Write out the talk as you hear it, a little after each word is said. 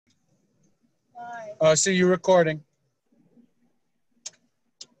See you recording.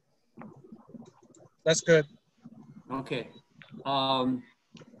 That's good. Okay. Chantel,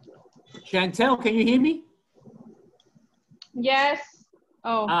 can you hear me? Yes.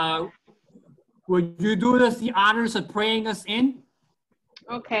 Oh. Would you do us the honors of praying us in?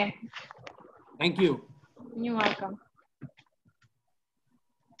 Okay. Thank you. You're welcome.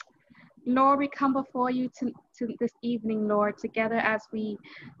 Lord, we come before you to this evening, Lord, together as we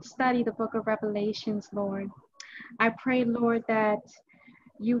study the book of Revelations, Lord. I pray, Lord, that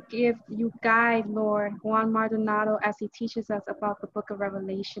you guide, Lord, Juan Maldonado as he teaches us about the book of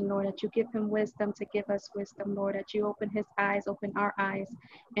Revelation, Lord, that you give him wisdom to give us wisdom, Lord, that you open his eyes, open our eyes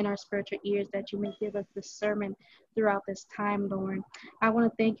and our spiritual ears, that you may give us discernment throughout this time, Lord. I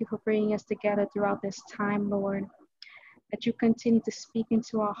want to thank you for bringing us together throughout this time, Lord, that you continue to speak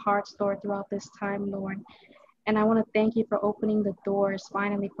into our hearts, Lord, throughout this time, Lord. And I want to thank you for opening the doors,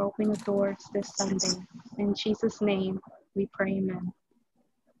 finally, for opening the doors this Sunday. In Jesus' name, we pray, amen.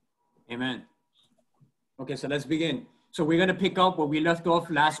 Amen. Okay, so let's begin. So we're going to pick up where we left off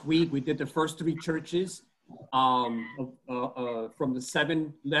last week. We did the first three churches from the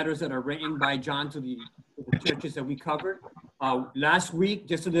 7 letters that are written by John to the churches that we covered. Last week,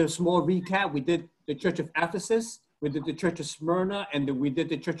 just a little small recap, we did the church of Ephesus, we did the church of Smyrna, and then we did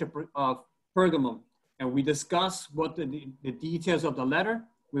the church of Pergamum. And we discussed what the details of the letter.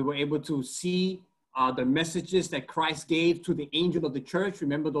 We were able to see the messages that Christ gave to the angel of the church.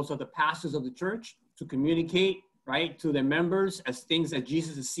 Remember, those are the pastors of the church, to communicate, right, to their members as things that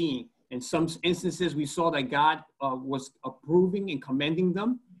Jesus is seeing. In some instances, we saw that God was approving and commending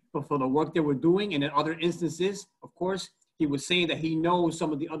them for the work they were doing. And in other instances, of course, he was saying that he knows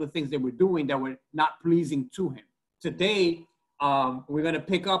some of the other things they were doing that were not pleasing to him. Today, we're going to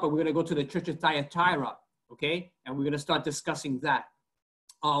pick up and we're going to go to the church of Thyatira, okay? And we're going to start discussing that.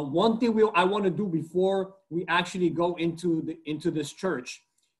 One thing I want to do before we actually go into this church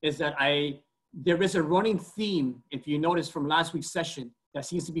is that there is a running theme, if you notice from last week's session, that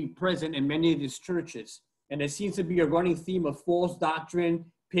seems to be present in many of these churches. And there seems to be a running theme of false doctrine,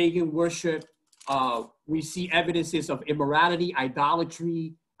 pagan worship. We see evidences of immorality,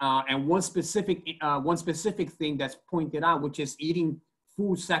 idolatry, and one specific thing that's pointed out, which is eating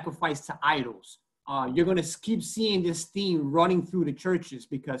food sacrificed to idols. You're going to keep seeing this theme running through the churches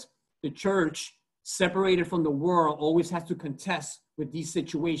because the church, separated from the world, always has to contest with these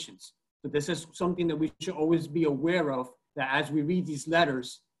situations. So this is something that we should always be aware of, that as we read these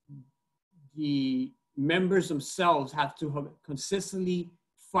letters, the members themselves have to consistently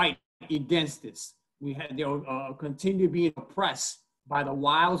fight against this. They'll continue being oppressed by the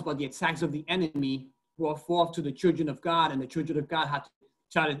wiles, by the attacks of the enemy brought forth to the children of God, and the children of God have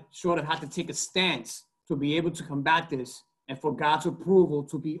to take a stance to be able to combat this and for God's approval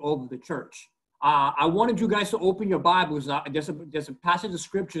to be over the church. I wanted you guys to open your Bibles. There's a passage of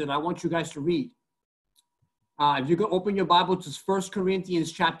scripture that I want you guys to read. If you can open your Bible to 1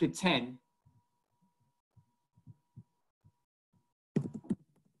 Corinthians chapter 10.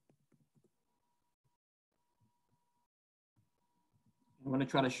 I'm going to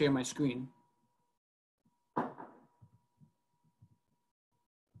try to share my screen.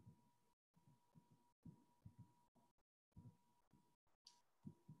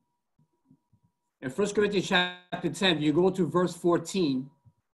 In 1 Corinthians chapter 10, you go to verse 14.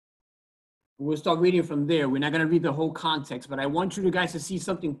 We'll start reading from there. We're not going to read the whole context, but I want you guys to see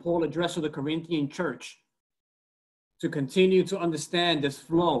something Paul addressed to the Corinthian church to continue to understand this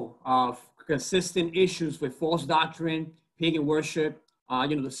flow of consistent issues with false doctrine, pagan worship,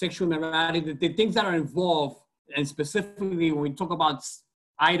 the sexual immorality, the things that are involved, and specifically when we talk about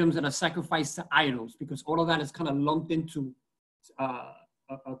items that are sacrificed to idols, because all of that is kind of lumped into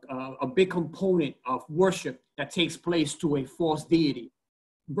a big component of worship that takes place to a false deity.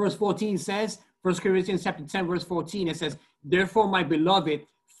 Verse 14 says, 1 Corinthians chapter 10, verse 14, it says, "Therefore, my beloved,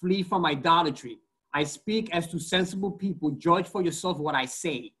 flee from idolatry. I speak as to sensible people. Judge for yourself what I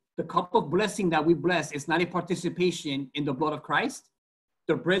say. The cup of blessing that we bless is not a participation in the blood of Christ.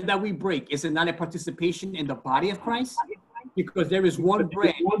 The bread that we break, is it not a participation in the body of Christ? Because there is one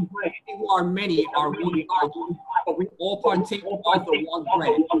bread. Who are many are we, but we all partake of the one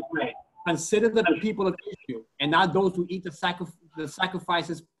bread. Consider the people of Israel, and not those who eat the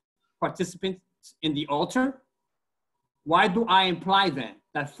sacrifices participants in the altar. Why do I imply then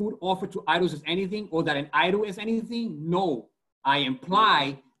that food offered to idols is anything, or that an idol is anything? No, I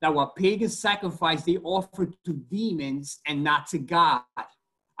imply that what pagans sacrifice, they offer to demons and not to God.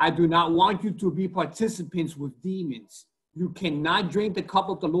 I do not want you to be participants with demons. You cannot drink the cup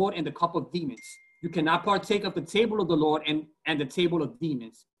of the Lord and the cup of demons. You cannot partake of the table of the Lord and the table of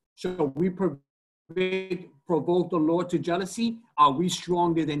demons. So we provoke the Lord to jealousy? Are we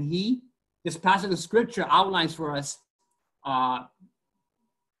stronger than he? This passage of scripture outlines for us, and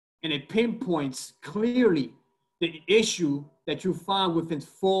it pinpoints clearly the issue that you find within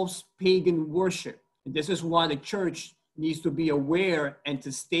false pagan worship. And this is why the church needs to be aware and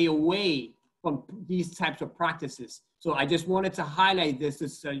to stay away from these types of practices. So I just wanted to highlight this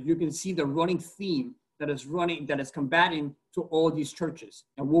so you can see the running theme that is combating to all these churches.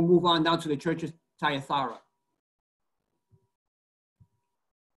 And we'll move on down to the church of Thyatira.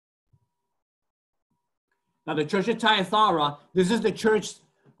 Now the church of Thyatira, this is the church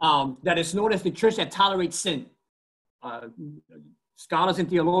that is known as the church that tolerates sin. Scholars and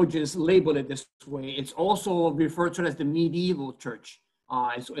theologians label it this way. It's also referred to as the medieval church.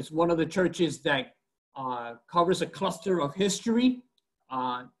 It's one of the churches that covers a cluster of history.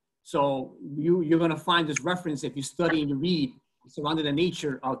 So you're going to find this reference if you study and you read surrounding the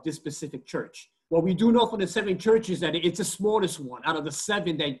nature of this specific church. What we do know from the 7 churches that it's the smallest one out of the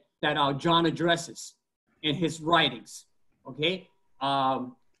 7 that John addresses in his writings. Okay.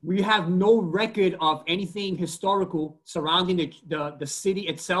 We have no record of anything historical surrounding the city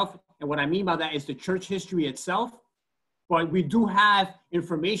itself. And what I mean by that is the church history itself. But we do have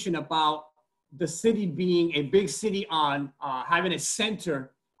information about the city being a big city on having a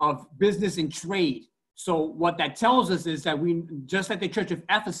center of business and trade. So what that tells us is that we, just like the church of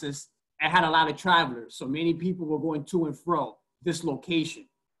Ephesus, it had a lot of travelers. So many people were going to and fro this location.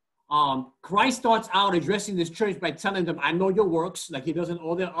 Christ starts out addressing this church by telling them, I know your works, like he does in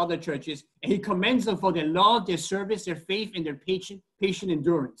all the other churches. And he commends them for their love, their service, their faith, and their patient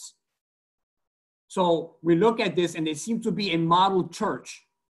endurance. So we look at this and they seem to be a model church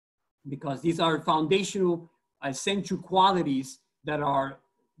because these are foundational, essential qualities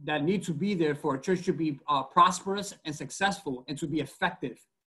that need to be there for a church to be prosperous and successful and to be effective.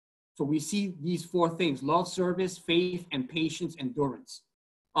 So we see these 4 things: love, service, faith, and patience, endurance.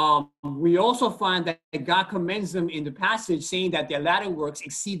 We also find that God commends them in the passage saying that their latter works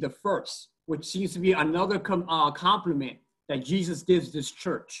exceed the first, which seems to be another compliment that Jesus gives this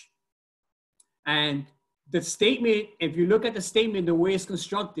church. And the statement, if you look at the statement, the way it's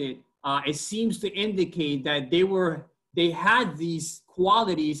constructed, it seems to indicate that they had these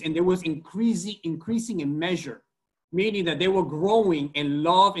qualities and there was increasing in measure, meaning that they were growing in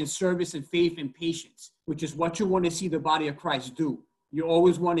love and service and faith and patience, which is what you want to see the body of Christ do. You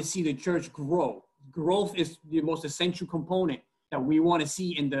always want to see the church grow. Growth is the most essential component that we want to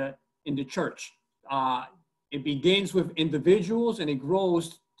see in the church. It begins with individuals and it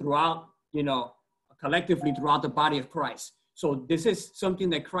grows throughout, collectively throughout the body of Christ. So this is something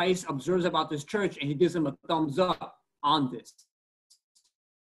that Christ observes about this church, and he gives them a thumbs up on this.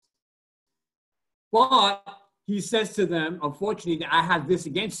 But he says to them, unfortunately, that I have this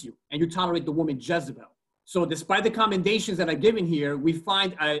against you, and you tolerate the woman Jezebel. So despite the commendations that are given here, we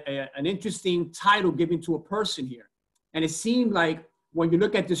find an interesting title given to a person here. And it seemed like when you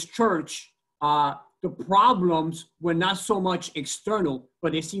look at this church, the problems were not so much external,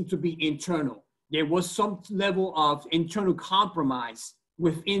 but they seemed to be internal. There was some level of internal compromise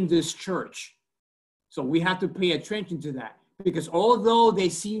within this church. So we have to pay attention to that, because although they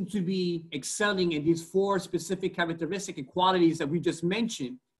seem to be excelling in these 4 specific characteristics and qualities that we just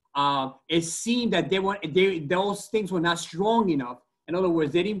mentioned, it seemed that those things were not strong enough. In other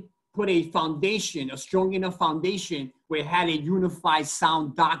words, they didn't put a strong enough foundation where it had a unified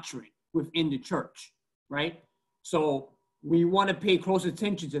sound doctrine within the church, right? So we want to pay close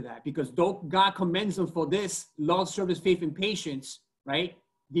attention to that, because though God commends them for this love, service, faith, and patience, right?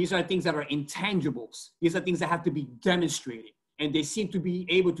 These are things that are intangibles. These are things that have to be demonstrated, and they seem to be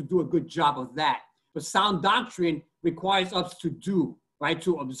able to do a good job of that. But sound doctrine requires us to do, right?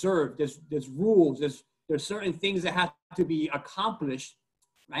 To observe. There's rules. There's certain things that have to be accomplished,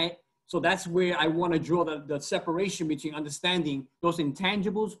 right? So that's where I want to draw the separation between understanding those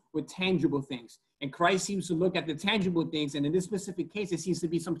intangibles with tangible things. And Christ seems to look at the tangible things, and in this specific case, it seems to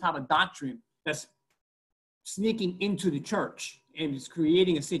be some type of doctrine that's sneaking into the church and is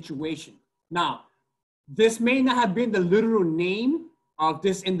creating a situation. Now, this may not have been the literal name of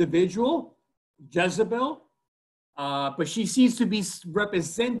this individual, Jezebel, but she seems to be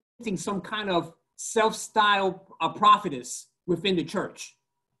representing some kind of self-styled prophetess within the church.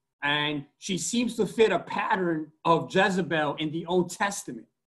 And she seems to fit a pattern of Jezebel in the Old Testament.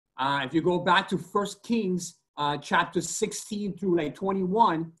 If you go back to 1 Kings chapter 16 through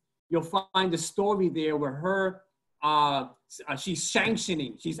 21, you'll find the story there where she's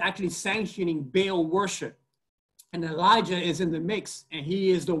actually sanctioning Baal worship. And Elijah is in the mix, and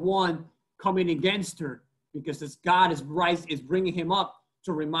he is the one coming against her, because this God is bringing him up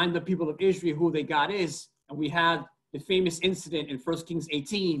to remind the people of Israel who their God is. And we have the famous incident in 1 Kings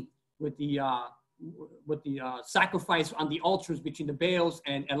 18 with the sacrifice on the altars between the Baals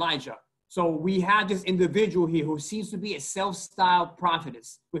and Elijah. So we have this individual here who seems to be a self-styled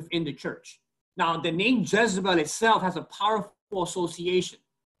prophetess within the church. Now, the name Jezebel itself has a powerful association.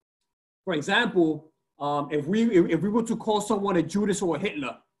 For example, if we were to call someone a Judas or a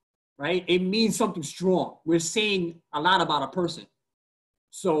Hitler, right, it means something strong. We're saying a lot about a person.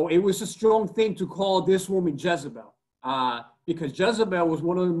 So it was a strong thing to call this woman Jezebel, because Jezebel was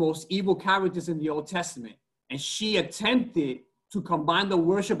one of the most evil characters in the Old Testament. And she attempted to combine the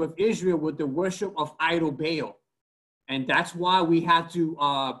worship of Israel with the worship of idol Baal. And that's why we have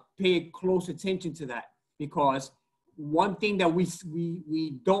to pay close attention to that, because one thing that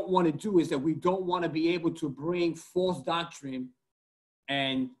we don't want to do is that we don't want to be able to bring false doctrine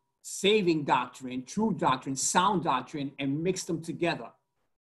and saving doctrine, true doctrine, sound doctrine, and mix them together.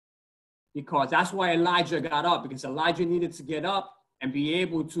 Because that's why Elijah got up, because Elijah needed to get up and be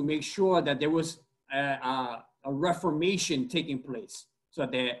able to make sure that there was a reformation taking place, so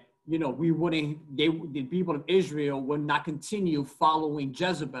that, you know, the people of Israel would not continue following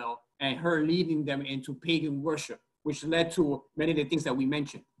Jezebel and her leading them into pagan worship, which led to many of the things that we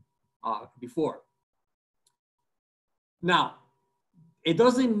mentioned before. Now, it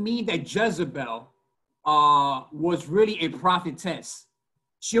doesn't mean that Jezebel was really a prophetess.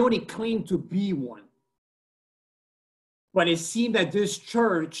 She only claimed to be one. But it seemed that this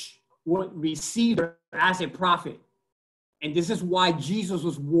church would receive her as a prophet. And this is why Jesus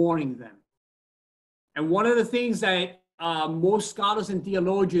was warning them. And one of the things that most scholars and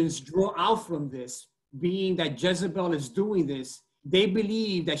theologians draw out from this, being that Jezebel is doing this, they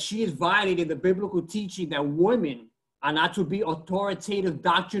believe that she is violating the biblical teaching that women are not to be authoritative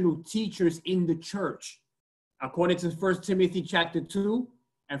doctrinal teachers in the church. According to 1 Timothy chapter 2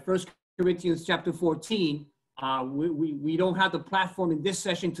 and 1 Corinthians chapter 14, we don't have the platform in this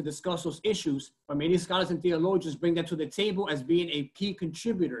session to discuss those issues, but many scholars and theologians bring that to the table as being a key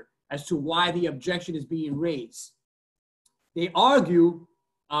contributor as to why the objection is being raised. They argue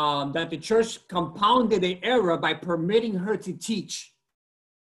that the church compounded the error by permitting her to teach,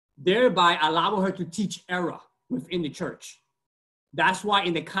 thereby allowing her to teach error within the church. That's why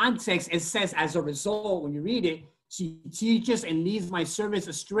in the context, it says, as a result, when you read it, she teaches and leads my servants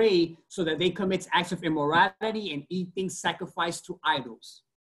astray so that they commit acts of immorality and eat things sacrificed to idols.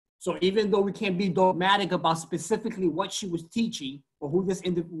 So even though we can't be dogmatic about specifically what she was teaching or who this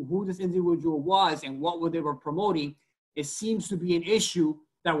individual was and what they were promoting, it seems to be an issue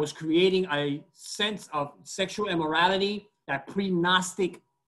that was creating a sense of sexual immorality, that pre-Gnostic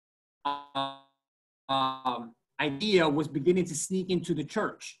idea was beginning to sneak into the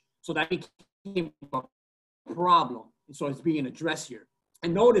church. So that became a problem. And so it's being addressed here.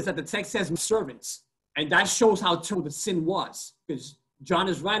 And notice that the text says servants, and that shows how terrible the sin was, because John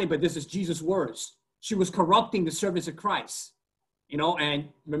is writing, but this is Jesus' words. She was corrupting the servants of Christ, you know, and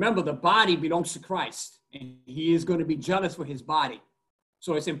remember, the body belongs to Christ, and he is going to be jealous for his body.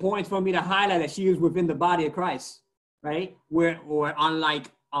 So it's important for me to highlight that she is within the body of Christ, right? Or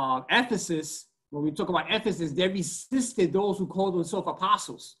unlike Ephesus, when we talk about Ephesus, they resisted those who called themselves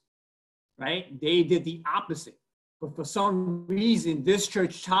apostles, right? They did the opposite. But for some reason, this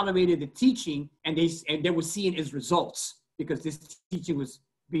church tolerated the teaching, and they were seeing its results because this teaching was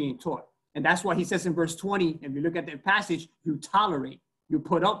being taught. And that's why he says in verse 20, if you look at the passage, you tolerate, you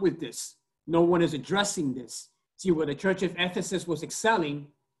put up with this. No one is addressing this. See, where the church of Ephesus was excelling,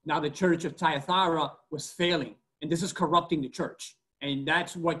 now the church of Thyatira was failing. And this is corrupting the church. And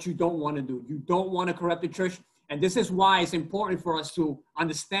that's what you don't want to do. You don't want to corrupt the church. And this is why it's important for us to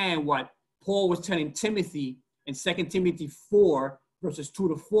understand what Paul was telling Timothy in 2 Timothy 4, verses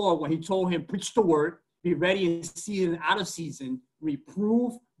 2-4, when he told him, preach the word, be ready in season and out of season,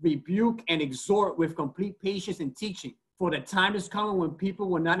 reprove, rebuke, and exhort with complete patience and teaching. For the time is coming when people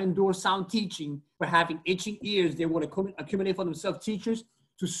will not endure sound teaching, but having itching ears, they will accumulate for themselves teachers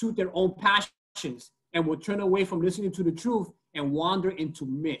to suit their own passions, and will turn away from listening to the truth and wander into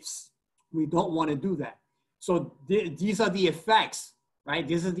myths. We don't want to do that. So these are the effects, right?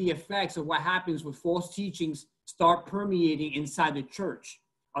 These are the effects of what happens when false teachings start permeating inside the church.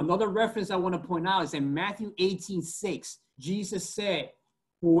 Another reference I want to point out is in Matthew 18:6. Jesus said,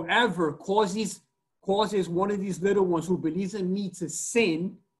 whoever causes one of these little ones who believes in me to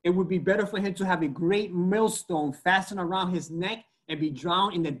sin, it would be better for him to have a great millstone fastened around his neck and be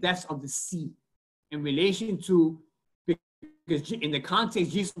drowned in the depths of the sea. In relation to, because in the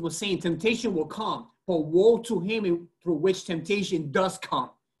context, Jesus was saying temptation will come, but woe to him through which temptation does come,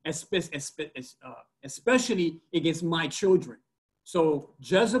 especially against my children. So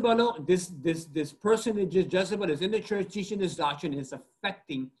Jezebel, this person, Jezebel, is in the church teaching this doctrine, is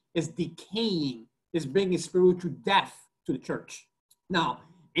affecting, is decaying, is bringing spiritual death to the church. Now,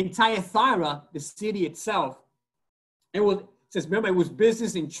 in Thyatira, the city itself, remember, it was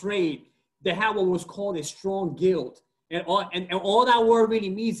business and trade. They had what was called a strong guild. And all that word really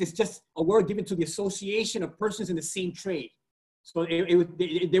means is just a word given to the association of persons in the same trade. So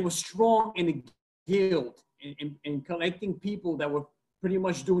they were strong in the guild in collecting people that were pretty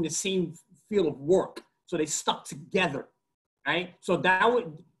much doing the same field of work. So they stuck together, right? So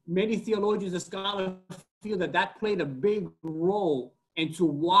many theologians and scholars feel that played a big role into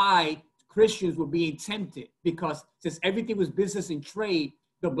why Christians were being tempted, because since everything was business and trade,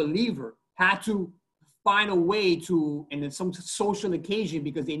 the believer had to find a way to, and in some social occasion,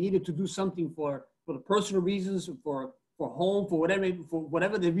 because they needed to do something for the personal reasons, for home, for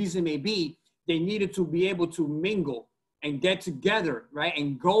whatever the reason may be, they needed to be able to mingle and get together, right,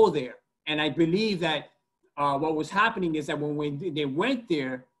 and go there. And I believe that what was happening is that when they went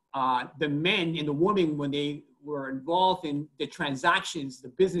there, the men and the women, when they were involved in the transactions, the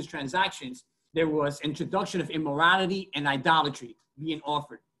business transactions, there was introduction of immorality and idolatry being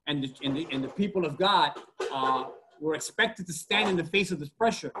offered. And the people of God were expected to stand in the face of this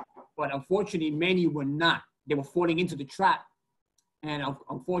pressure. But unfortunately, many were not. They were falling into the trap and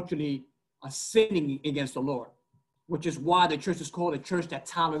unfortunately sinning against the Lord, which is why the church is called a church that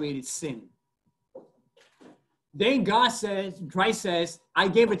tolerated sin. Then Christ says, I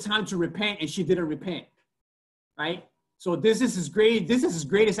gave her time to repent and she didn't repent, right? So this is his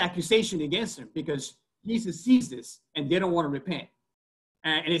greatest accusation against him, because Jesus sees this and they don't want to repent.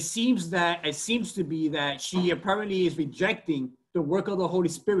 And it seems to be that she apparently is rejecting the work of the Holy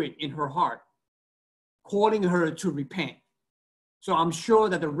Spirit in her heart, calling her to repent. So I'm sure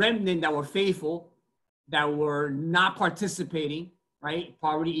that the remnant that were faithful, that were not participating, right?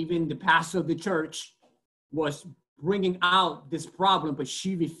 Probably even the pastor of the church was bringing out this problem, but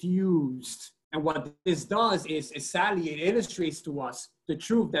she refused. And what this does is sadly, it illustrates to us the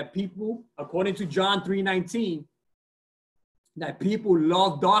truth that people, according to John 3:19, that people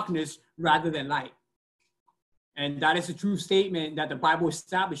love darkness rather than light. And that is a true statement that the Bible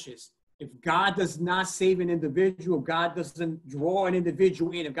establishes. If God does not save an individual, God doesn't draw an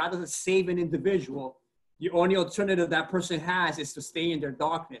individual in, if God doesn't save an individual, the only alternative that person has is to stay in their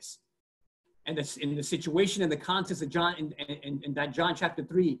darkness. And in the situation and the context of John, in that John chapter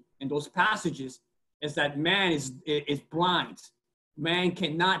 3, in those passages, is that man is blind. Man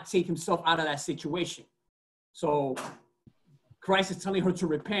cannot take himself out of that situation. So Christ is telling her to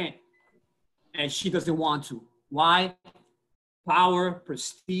repent, and she doesn't want to. Why? Power,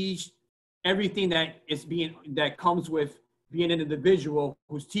 prestige, everything that comes with being an individual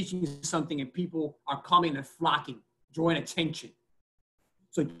who's teaching something, and people are coming and flocking, drawing attention.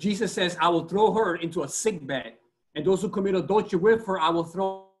 So Jesus says, I will throw her into a sick bed, and those who commit adultery with her, I will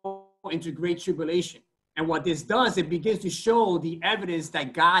throw into great tribulation. And what this does, it begins to show the evidence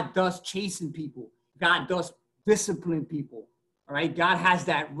that God does chasten people. God does discipline people. All right, God has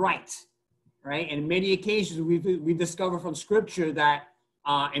that right, right? And in many occasions, we discover from Scripture that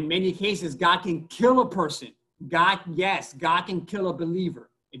in many cases, God can kill a person. God can kill a believer.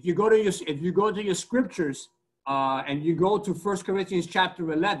 If you go to your scriptures and you go to 1 Corinthians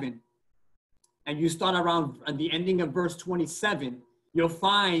chapter 11, and you start around at the ending of verse 27, you'll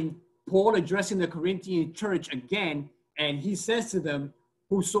find Paul addressing the Corinthian church again, and he says to them,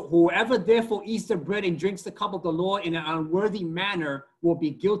 whoever therefore eats the bread and drinks the cup of the Lord in an unworthy manner will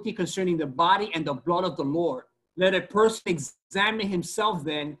be guilty concerning the body and the blood of the Lord. Let a person examine himself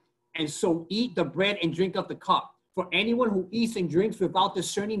then, and so eat the bread and drink of the cup. For anyone who eats and drinks without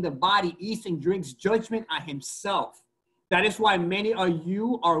discerning the body eats and drinks judgment on himself. That is why many of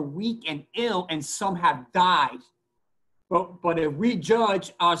you are weak and ill, and some have died. But if we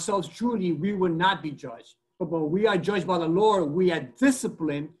judge ourselves truly, we will not be judged. But when we are judged by the Lord, we are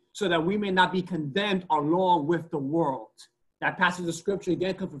disciplined so that we may not be condemned along with the world. That passage of scripture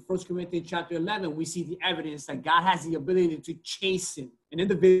again comes from 1 Corinthians chapter 11. We see the evidence that God has the ability to chasten an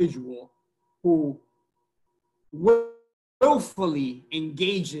individual who willfully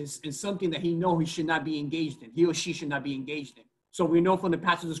engages in something that he knows he should not be engaged in. He or she should not be engaged in. So we know from the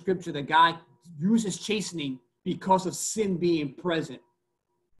passage of scripture that God uses chastening because of sin being present.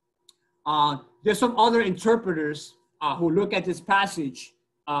 There's some other interpreters who look at this passage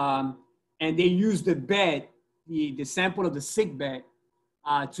and they use the bed, the sample of the sick bed,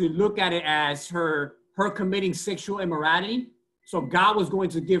 to look at it as her committing sexual immorality. So God was going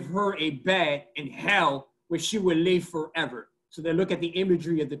to give her a bed in hell where she would live forever. So they look at the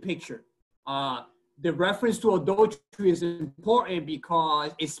imagery of the picture. the reference to adultery is important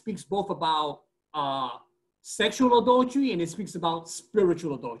because it speaks both about sexual adultery and it speaks about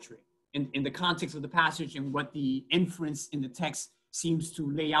spiritual adultery in the context of the passage and what the inference in the text seems to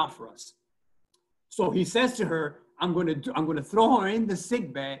lay out for us. So he says to her, I'm going to throw her in the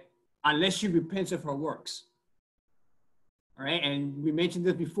sickbed unless she repents of her works. All right, and we mentioned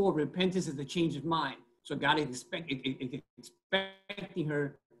this before, repentance is a change of mind. So God is expecting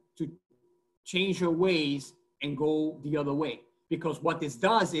her to change her ways and go the other way. Because what this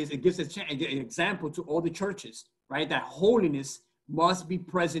does is it gives an example to all the churches, right? That holiness must be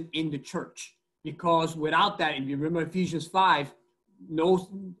present in the church. Because without that, if you remember Ephesians 5,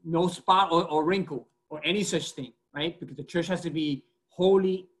 no spot or wrinkle or any such thing, right? Because the church has to be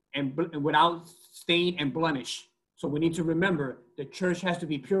holy and without stain and blemish. So we need to remember the church has to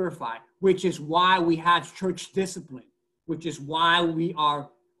be purified, which is why we have church discipline, which is why we are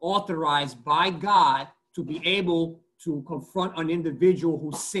authorized by God to be able to confront an individual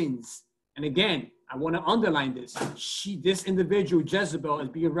who sins. And again, I want to underline this. This individual, Jezebel, is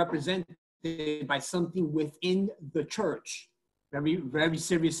being represented by something within the church. Very, very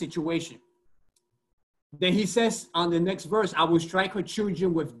serious situation. Then he says on the next verse, I will strike her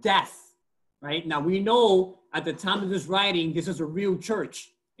children with death, right? Now we know at the time of this writing, this is a real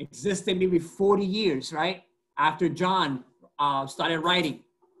church. Existed maybe 40 years, right? After John started writing,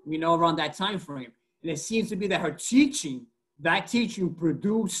 we know around that time frame. And it seems to be that her teaching,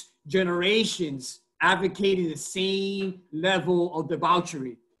 produced generations advocating the same level of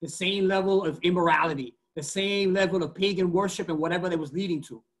debauchery, the same level of immorality, the same level of pagan worship and whatever that was leading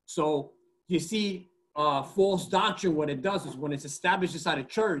to. So you see, false doctrine, what it does is when it's established inside a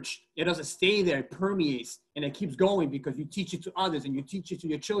church, it doesn't stay there, it permeates and it keeps going because you teach it to others and you teach it to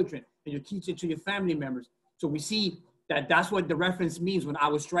your children and you teach it to your family members. So we see that that's what the reference means when I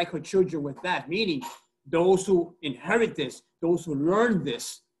will strike her children with that, meaning those who inherit this, those who learn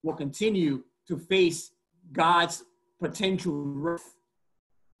this will continue to face God's potential wrath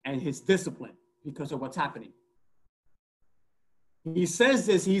and his discipline because of what's happening. He says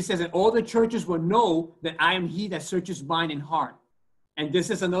this, he says that all the churches will know that I am he that searches mind and heart. And this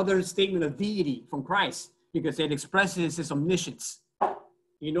is another statement of deity from Christ because it expresses his omniscience.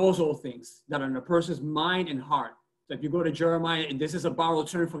 He knows all things that are in a person's mind and heart. So if you go to Jeremiah, and this is a borrowed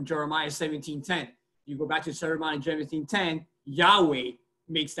term from Jeremiah 17:10. You go back to Jeremiah 17:10, Yahweh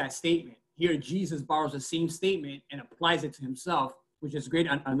makes that statement. Here, Jesus borrows the same statement and applies it to himself, which is great.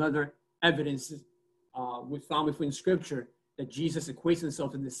 Another evidence we found within Scripture that Jesus equates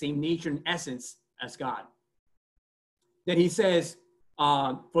himself in the same nature and essence as God. Then he says,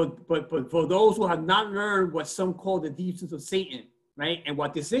 but for those who have not learned what some call the deep sins of Satan, right? And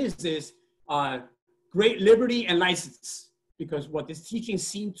what this is great liberty and license, because what this teaching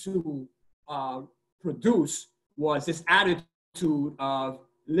seemed to produce was this attitude of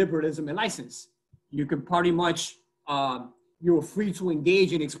liberalism and license. You can pretty much, you're free to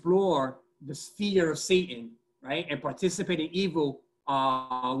engage and explore the sphere of Satan, right? And participate in evil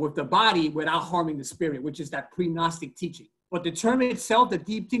with the body without harming the spirit, which is that pre-Gnostic teaching. But the term itself, the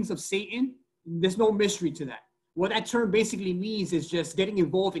deep things of Satan, there's no mystery to that. What that term basically means is just getting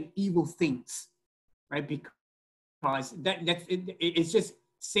involved in evil things, right? Because it's just,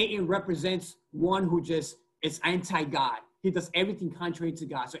 Satan represents one who just is anti-God. He does everything contrary to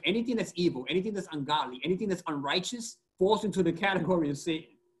God. So anything that's evil, anything that's ungodly, anything that's unrighteous falls into the category of Satan.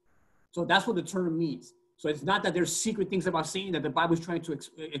 So that's what the term means. So it's not that there's secret things about Satan that the Bible is trying to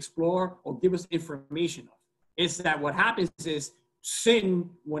explore or give us information of. It's that what happens is sin,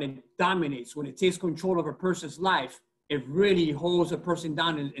 when it dominates, when it takes control of a person's life, it really holds a person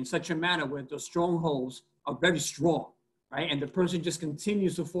down in such a manner where the strongholds are very strong, right? And the person just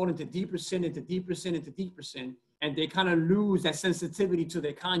continues to fall into deeper sin, into deeper sin, into deeper sin. And they kind of lose that sensitivity to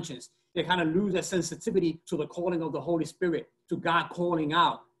their conscience. They kind of lose that sensitivity to the calling of the Holy Spirit, to God calling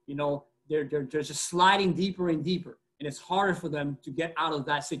out. You know, they're just sliding deeper and deeper. And it's harder for them to get out of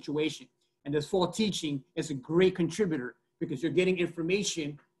that situation. And this false teaching is a great contributor because you're getting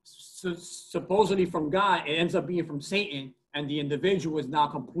information supposedly from God. It ends up being from Satan. And the individual is now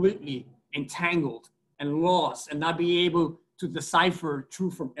completely entangled and lost and not be able to decipher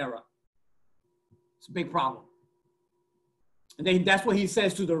truth from error. It's a big problem. And then that's what he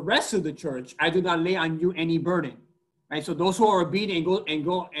says to the rest of the church. I do not lay on you any burden, right? So those who are obedient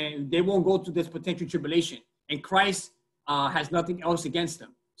and they won't go through this potential tribulation. And Christ has nothing else against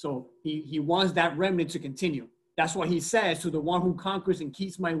them. So he wants that remnant to continue. That's what he says, to the one who conquers and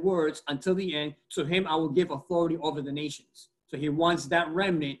keeps my words until the end, to him I will give authority over the nations. So he wants that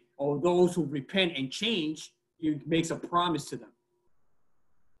remnant, or those who repent and change. He makes a promise to them.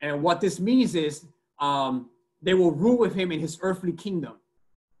 And what this means is they will rule with him in his earthly kingdom.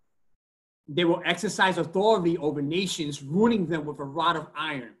 They will exercise authority over nations, ruling them with a rod of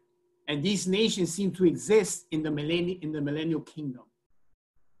iron. And these nations seem to exist in the millennial kingdom.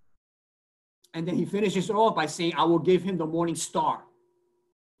 And then he finishes it off by saying, I will give him the morning star.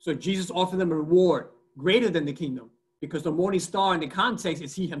 So Jesus offered them a reward greater than the kingdom, because the morning star in the context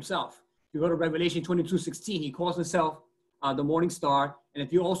is he himself. If you go to Revelation 22:16, he calls himself the morning star. And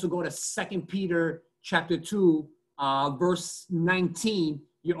if you also go to 2 Peter chapter 2, verse 19,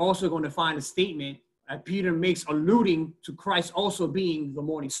 you're also going to find a statement that Peter makes alluding to Christ also being the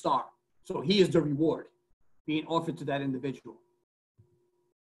morning star. So he is the reward being offered to that individual.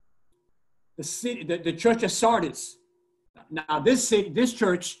 The church of Sardis. Now, this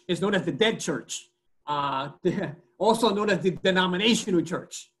church is known as the dead church, also known as the denominational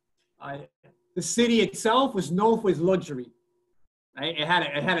church. The city itself was known for its luxury. Right? It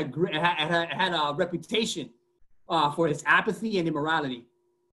had a reputation for its apathy and immorality.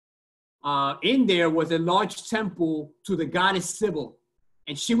 In there was a large temple to the goddess Sybil,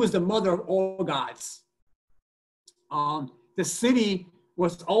 and she was the mother of all gods. The city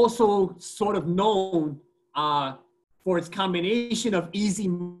was also sort of known for its combination of easy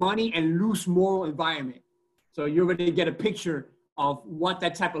money and loose moral environment. So you're going to get a picture of what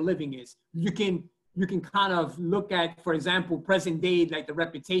that type of living is. You can kind of look at, for example, present day, like the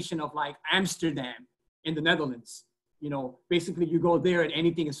reputation of like Amsterdam in the Netherlands. You know, basically you go there and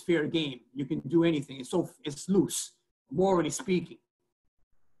anything is fair game. You can do anything. It's loose, morally speaking.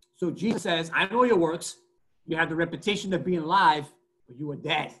 So Jesus says, I know your works. You have the reputation of being alive, but you are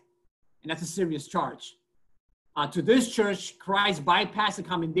dead. And that's a serious charge. To this church, Christ bypassed the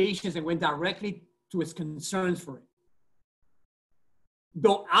commendations and went directly to its concerns for it.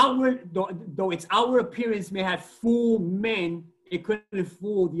 Though its outward appearance may have fooled men, it couldn't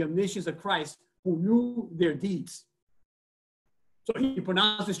fool the omniscience of Christ, who knew their deeds. So he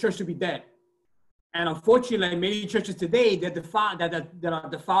pronounced this church to be dead. And unfortunately, many churches today that are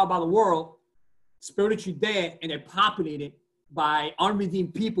defiled by the world, spiritually dead, and they're populated by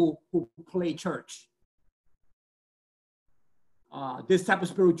unredeemed people who play church. This type of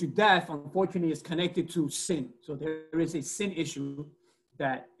spiritual death, unfortunately, is connected to sin. So there is a sin issue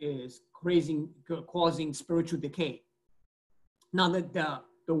that is causing spiritual decay. Now,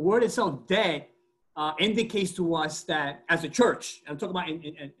 the word itself, dead, indicates to us that as a church, I'm talking about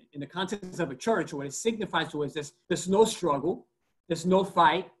in the context of a church, what it signifies to us is there's no struggle, there's no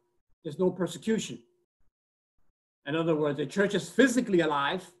fight, there's no persecution. In other words, the church is physically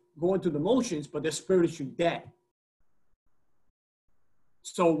alive, going through the motions, but they're spiritually dead.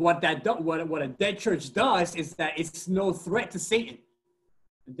 So what a dead church does is that it's no threat to Satan.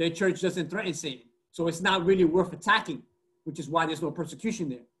 The dead church doesn't threaten Satan. So it's not really worth attacking, which is why there's no persecution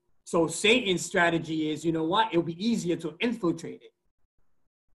there. So Satan's strategy is, you know what? It'll be easier to infiltrate it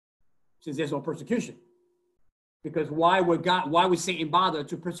since there's no persecution. Because why would Satan bother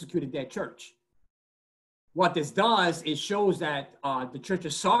to persecute a dead church? What this does is shows that the church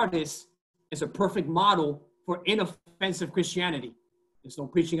of Sardis is a perfect model for inoffensive Christianity. There's no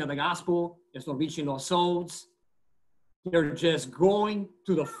preaching of the gospel. There's no reaching lost souls. They're just going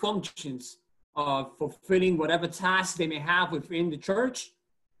through the functions of fulfilling whatever tasks they may have within the church,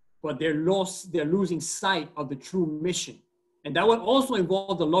 but they're losing sight of the true mission. And that would also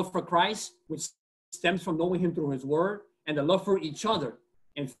involve the love for Christ, which stems from knowing him through his word, and the love for each other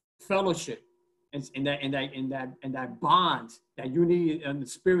and fellowship and that bond, that unity in the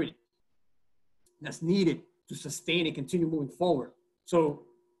spirit that's needed to sustain and continue moving forward. So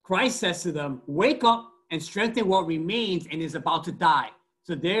Christ says to them, wake up and strengthen what remains and is about to die.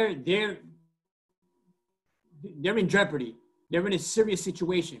 So they're in jeopardy. They're in a serious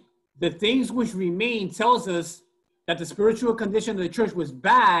situation. The things which remain tells us that the spiritual condition of the church was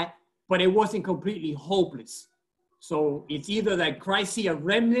bad, but it wasn't completely hopeless. So it's either that Christ see a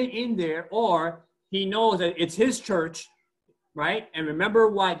remnant in there, or he knows that it's his church, right? And remember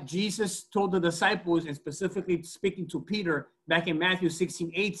what Jesus told the disciples, and specifically speaking to Peter back in Matthew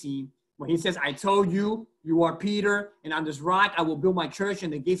 16:18, when he says, I told you, you are Peter, and on this rock I will build my church,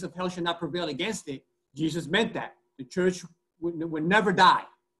 and the gates of hell shall not prevail against it. Jesus meant that. The church would never die.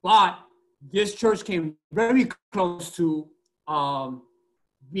 But this church came very close to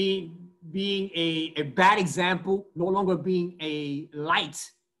being a bad example, no longer being a light,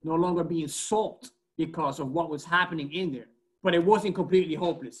 no longer being salt because of what was happening in there. But it wasn't completely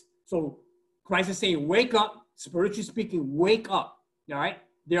hopeless. So Christ is saying, wake up, spiritually speaking, wake up, all right?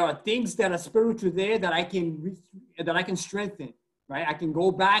 There are things that are spiritual there that I can strengthen, right? I can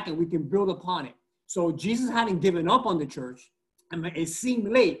go back and we can build upon it. So Jesus hadn't given up on the church. I mean, it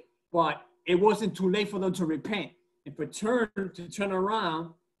seemed late, but it wasn't too late for them to repent and to turn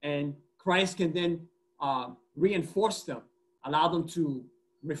around, and Christ can then reinforce them, allow them to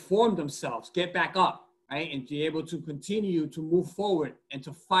reform themselves, get back up, right? And be able to continue to move forward and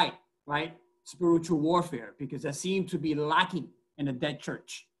to fight, right? Spiritual warfare, because that seemed to be lacking in a dead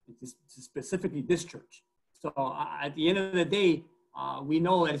church, specifically this church. So at the end of the day, we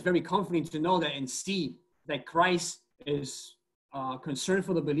know that it's very comforting to know that and see that Christ is concerned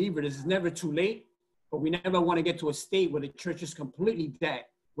for the believer. This is never too late, but we never want to get to a state where the church is completely dead,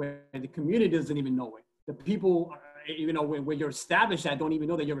 where the community doesn't even know it. The people, you know, when you're established, I don't even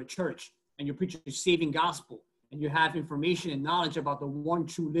know that you're a church and you preach a saving gospel and you have information and knowledge about the one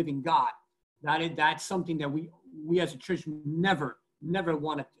true living God. That's something that we as a church never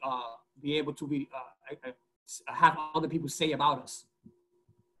want to be able to be have other people say about us.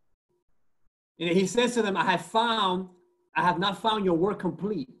 And he says to them, I have not found your work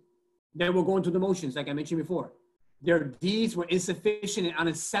complete. They were going through the motions, like I mentioned before. Their deeds were insufficient and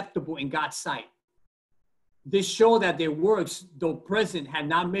unacceptable in God's sight. This showed that their works, though present, had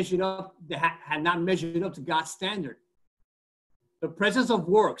not measured up to God's standard. The presence of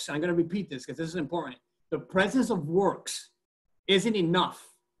works, I'm going to repeat this because this is important. The presence of works isn't enough,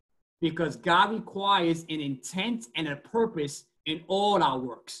 because God requires an intent and a purpose in all our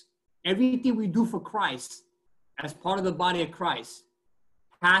works. Everything we do for Christ as part of the body of Christ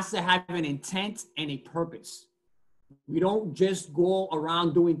has to have an intent and a purpose. We don't just go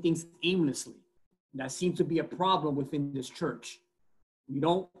around doing things aimlessly. That seems to be a problem within this church. We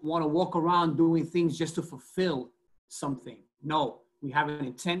don't want to walk around doing things just to fulfill something. No, we have an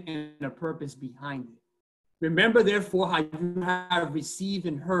intent and a purpose behind it. Remember, therefore, how you have received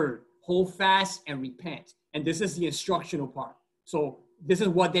and heard, hold fast and repent. And this is the instructional part. So this is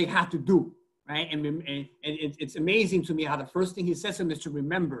what they have to do, right? And it's amazing to me how the first thing he says to them is to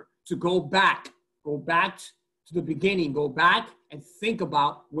remember, to go back to the beginning, go back and think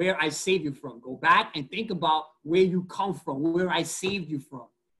about where I saved you from. Go back and think about where you come from, where I saved you from.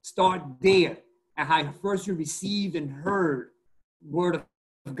 Start there, and how first you received and heard word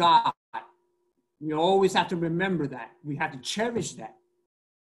of God. We always have to remember that. We have to cherish that.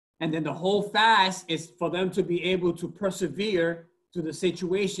 And then the whole fast is for them to be able to persevere to the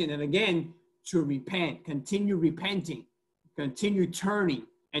situation. And again, to repent, continue repenting, continue turning,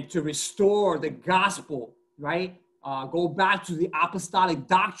 and to restore the gospel, right? Go back to the apostolic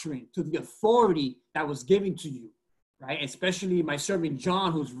doctrine, to the authority that was given to you, right? Especially my servant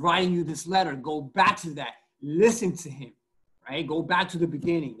John, who's writing you this letter. Go back to that. Listen to him, right? Go back to the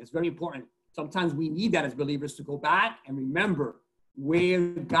beginning. It's very important. Sometimes we need that as believers, to go back and remember where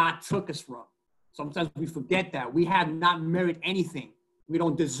God took us from. Sometimes we forget that. We have not merited anything. We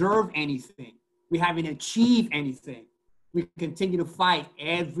don't deserve anything. We haven't achieved anything. We continue to fight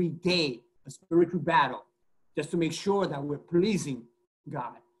every day a spiritual battle just to make sure that we're pleasing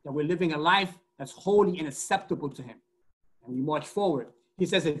God, that we're living a life that's holy and acceptable to him. And we march forward. He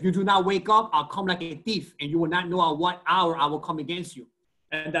says, if you do not wake up, I'll come like a thief, and you will not know at what hour I will come against you.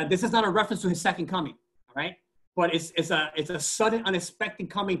 And this is not a reference to his second coming, all right? But it's a sudden, unexpected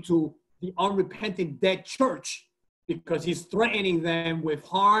coming to the unrepentant dead church, because he's threatening them with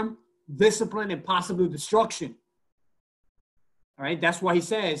harm, discipline, and possible destruction. All right, that's why he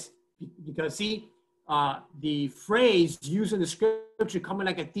says, because see, the phrase used in the scripture, coming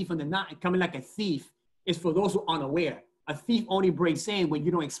like a thief and not coming like a thief, is for those who are unaware. A thief only breaks in when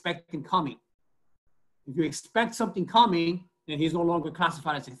you don't expect him coming. If you expect something coming, then he's no longer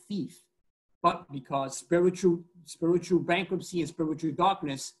classified as a thief. But because spiritual bankruptcy and spiritual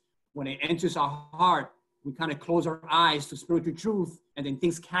darkness, when it enters our heart, we kind of close our eyes to spiritual truth, and then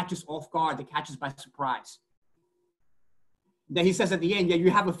things catch us off guard. They catch us by surprise. Then he says at the end, yeah, you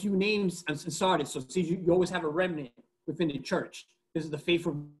have a few names in Sardis. So see, you always have a remnant within the church. This is the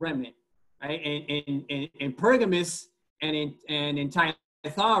faithful remnant, right? And in Pergamos and in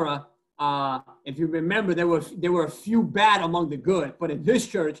Thyatira, if you remember, there were a few bad among the good, but in this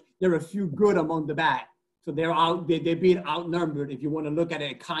church, there are a few good among the bad. So they're being outnumbered, if you want to look at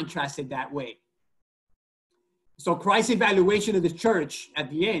it and contrast it that way. So Christ's evaluation of the church at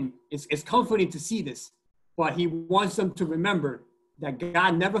the end is comforting to see this, but he wants them to remember that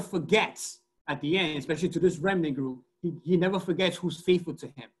God never forgets at the end, especially to this remnant group. He never forgets who's faithful to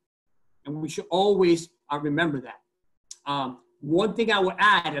him. And we should always remember that. One thing I would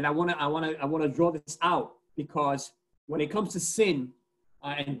add, and I want to draw this out, because when it comes to sin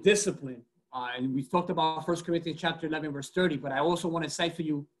and discipline, and we talked about 1 Corinthians chapter 11, verse 30, but I also want to cite for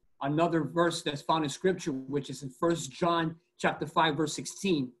you another verse that's found in scripture, which is in 1 John chapter 5, verse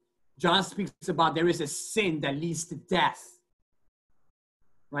 16. John speaks about there is a sin that leads to death,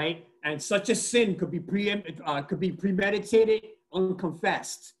 right? And such a sin could be premeditated,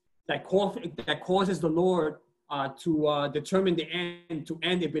 unconfessed, that causes the Lord to determine the end, to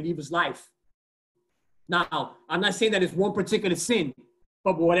end a believer's life. Now, I'm not saying that it's one particular sin,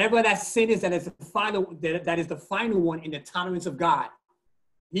 but whatever that sin is, that is the final one in the tolerance of God.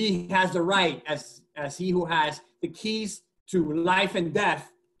 He has the right, as he who has the keys to life and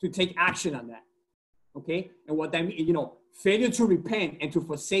death, to take action on that. Okay? And what that means, failure to repent and to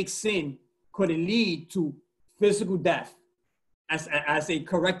forsake sin could lead to physical death as a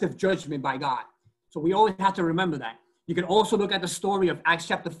corrective judgment by God. So we always have to remember that. You can also look at the story of Acts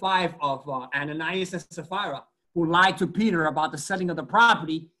chapter 5 of Ananias and Sapphira, who lied to Peter about the selling of the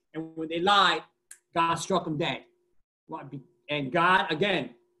property. And when they lied, God struck them dead. And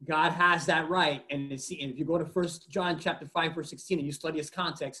God has that right. And if you go to 1 John chapter 5, verse 16, and you study its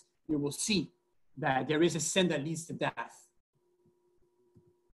context, you will see that there is a sin that leads to death.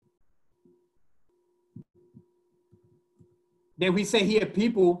 Then we say here,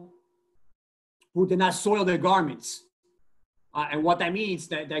 people who did not soil their garments. And what that means,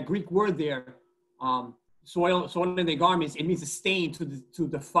 that Greek word there, soiling their garments, it means to stain, to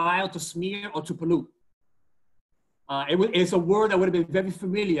defile, to smear, or to pollute. It's a word that would have been very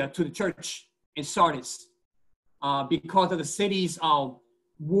familiar to the church in Sardis because of the city's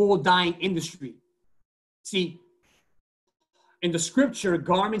wool dyeing industry. See, in the scripture,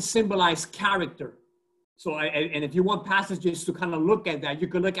 garments symbolize character. So, and if you want passages to kind of look at that, you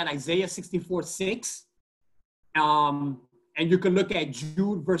can look at Isaiah 64:6, and you can look at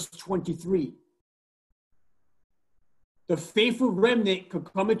Jude verse 23. The faithful remnant could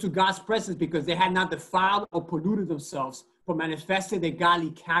come into God's presence because they had not defiled or polluted themselves, but manifested their godly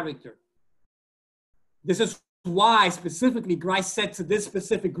character. This is why specifically Christ said to this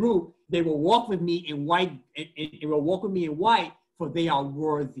specific group, they will walk with me in white, for they are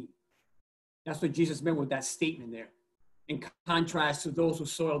worthy. That's what Jesus meant with that statement there, in contrast to those who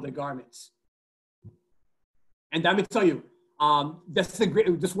soil their garments. And let me tell you, that's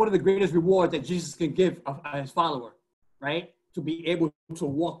one of the greatest rewards that Jesus can give his follower, right? To be able to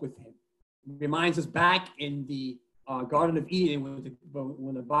walk with him. It reminds us back in the Garden of Eden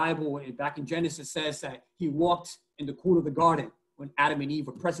when the Bible, back in Genesis, says that he walked in the cool of the garden when Adam and Eve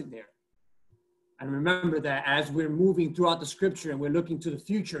were present there. And remember that as we're moving throughout the scripture and we're looking to the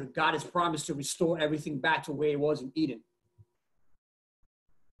future, God has promised to restore everything back to where it was in Eden.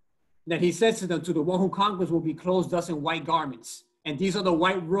 Then he says to them, to the one who conquers will be clothed thus in white garments. And these are the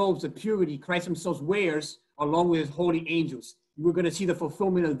white robes of purity Christ himself wears along with his holy angels. We're going to see the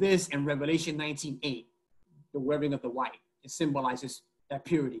fulfillment of this in Revelation 19:8, the wearing of the white. It symbolizes that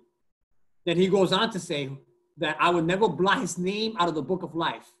purity. Then he goes on to say that I will never blot his name out of the book of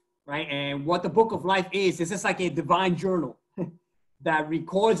life. Right? And what the book of life is just like a divine journal that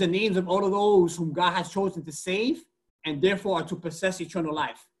records the names of all of those whom God has chosen to save and therefore are to possess eternal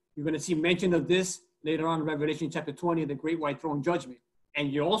life. You're going to see mention of this later on in Revelation chapter 20, the great white throne judgment.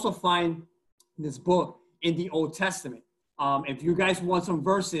 And you also find this book in the Old Testament. If you guys want some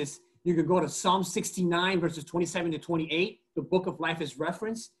verses, you could go to Psalm 69, verses 27 to 28. The book of life is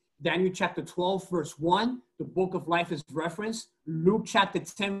referenced. Daniel chapter 12, verse 1, the book of life is referenced. Luke chapter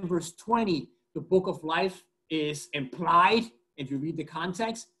 10, verse 20, the book of life is implied if you read the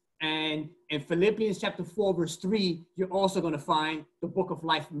context. And in Philippians chapter 4, verse 3, you're also going to find the book of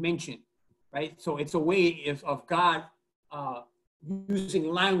life mentioned, right? So it's a way of God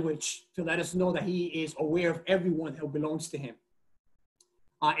using language to let us know that he is aware of everyone who belongs to him.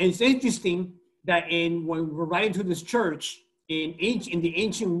 And it's interesting that when we're writing to this church, in the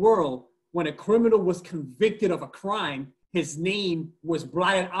ancient world, when a criminal was convicted of a crime, his name was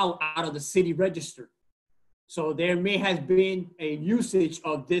blotted out of the city register. So there may have been a usage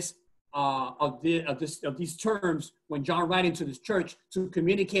of these terms when John writing to this church to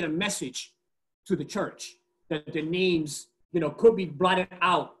communicate a message to the church that their names, could be blotted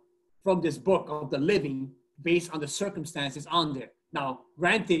out from this book of the living based on the circumstances on there. Now,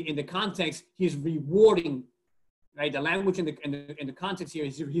 granted, in the context, he's rewarding. Right, the language in the context here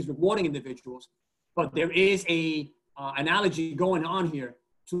is he's rewarding individuals, but there is a analogy going on here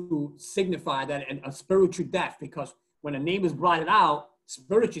to signify that a spiritual death, because when a name is blotted out,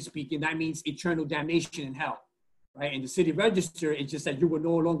 spiritually speaking, that means eternal damnation in hell. Right, in the city register, it's just that you will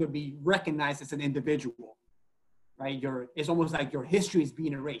no longer be recognized as an individual. Right, it's almost like your history is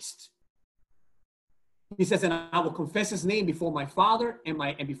being erased. He says, and I will confess his name before my Father and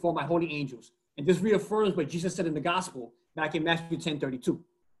before my holy angels. And this reaffirms what Jesus said in the gospel back in Matthew 10:32,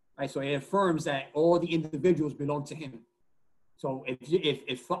 right? So it affirms that all the individuals belong to him. So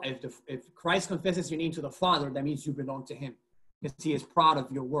if Christ confesses your name to the Father, that means you belong to him. because he is proud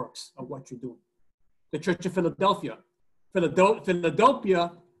of your works, of what you're doing. The church of Philadelphia.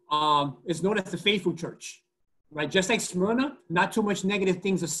 Philadelphia is known as the faithful church, right? Just like Smyrna, not too much negative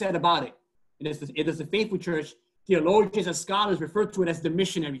things are said about it. It is the faithful church. Theologians and scholars refer to it as the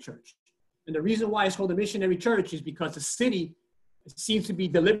missionary church. And the reason why it's called the missionary church is because the city seems to be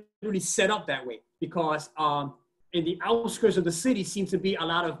deliberately set up that way, because in the outskirts of the city seems to be a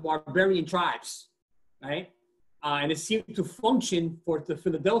lot of barbarian tribes, right? And it seemed to function for the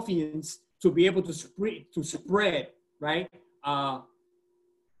Philadelphians to be able to spread, right,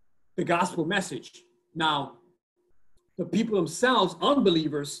 the gospel message. Now, the people themselves,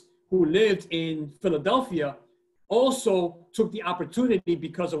 unbelievers who lived in Philadelphia, also took the opportunity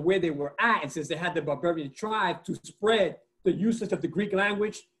because of where they were at, and since they had the barbarian tribe, to spread the usage of the Greek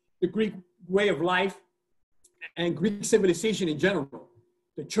language, the Greek way of life, and Greek civilization in general.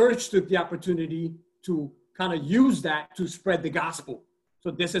 The church took the opportunity to kind of use that to spread the gospel. So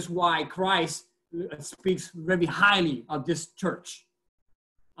this is why Christ speaks very highly of this church.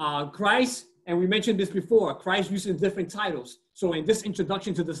 Christ, and we mentioned this before, Christ uses different titles. So in this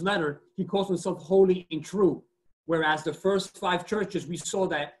introduction to this letter, he calls himself holy and true. Whereas the first 5 churches, we saw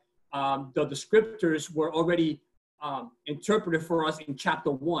that the descriptors were already interpreted for us in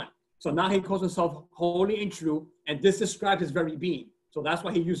chapter 1. So now he calls himself holy and true, and this describes his very being. So that's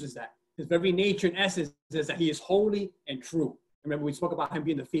why he uses that. His very nature and essence is that he is holy and true. Remember, we spoke about him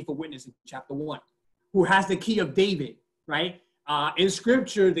being the faithful witness in chapter 1, who has the key of David, right? In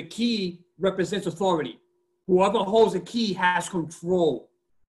scripture, the key represents authority. Whoever holds the key has control.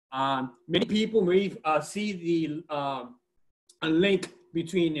 Many people may see a link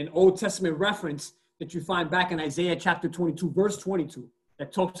between an Old Testament reference that you find back in Isaiah chapter 22, verse 22,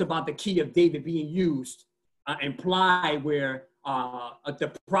 that talks about the key of David being used, implied where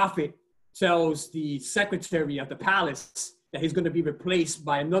the prophet tells the secretary of the palace that he's going to be replaced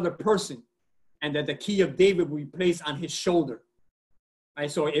by another person, and that the key of David will be placed on his shoulder. Right?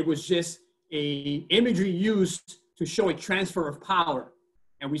 So it was just a imagery used to show a transfer of power.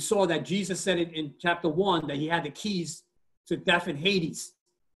 And we saw that Jesus said it in chapter 1 that he had the keys to death and Hades.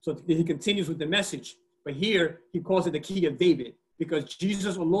 So he continues with the message. But here he calls it the key of David, because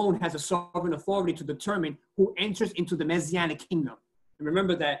Jesus alone has a sovereign authority to determine who enters into the Messianic kingdom. And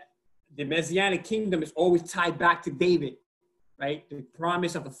remember that the Messianic kingdom is always tied back to David, right? The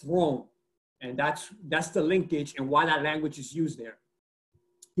promise of a throne. And that's the linkage and why that language is used there.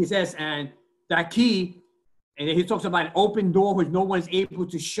 He says, and that key, and he talks about an open door which no one is able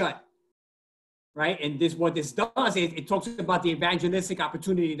to shut, right? And this, what this does is it talks about the evangelistic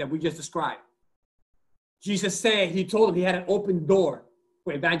opportunity that we just described. Jesus said, he told them he had an open door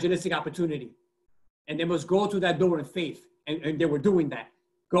for evangelistic opportunity, and they must go through that door in faith, and they were doing that.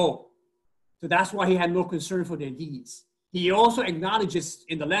 Go. So that's why he had no concern for their deeds. He also acknowledges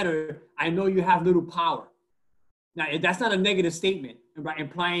in the letter, I know you have little power. Now, that's not a negative statement, right,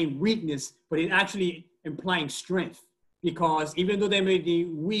 implying weakness, but it actually implying strength, because even though they may be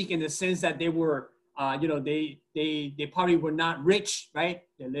weak in the sense that they were, they probably were not rich, right?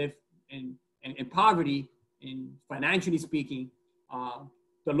 They lived in poverty, in financially speaking.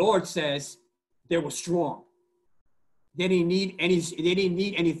 The Lord says they were strong. They didn't need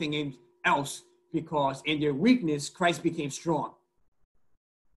anything else, because in their weakness, Christ became strong.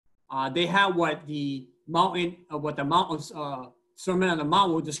 They had what the Sermon on the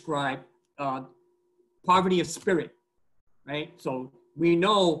Mount will describe, poverty of spirit, right? So we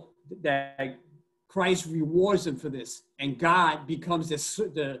know that Christ rewards them for this, and God becomes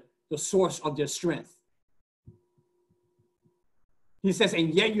the source of their strength. He says,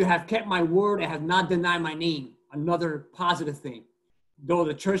 and yet you have kept my word and have not denied my name. Another positive thing. Though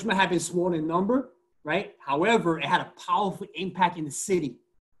the church might have been small in number, right? However, it had a powerful impact in the city,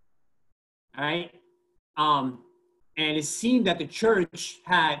 all right? And it seemed that the church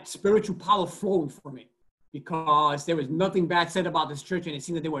had spiritual power flowing from it, because there was nothing bad said about this church, and it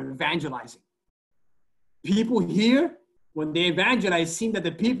seemed that they were evangelizing. People here, when they evangelized, it seemed that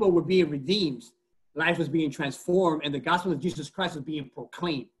the people were being redeemed. Life was being transformed, and the gospel of Jesus Christ was being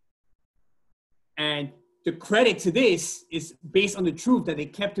proclaimed. And the credit to this is based on the truth that they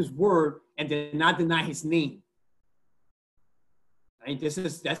kept his word and did not deny his name. Right?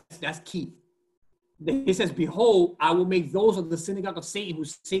 That's key. He says, behold, I will make those of the synagogue of Satan who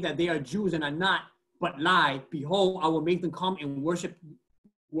say that they are Jews and are not, but lie. Behold, I will make them come and worship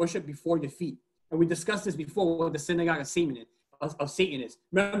before your feet. And we discussed this before, what the synagogue of Satan is.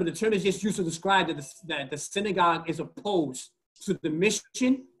 Remember, the term is just used to describe that the synagogue is opposed to the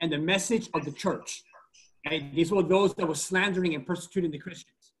mission and the message of the church. And these were those that were slandering and persecuting the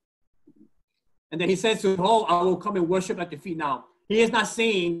Christians. And then he says to, oh, I will come and worship at your feet. Now, he is not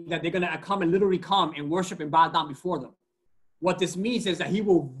saying that they're going to come and literally come and worship and bow down before them. What this means is that he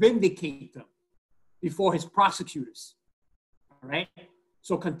will vindicate them before his prosecutors. All right?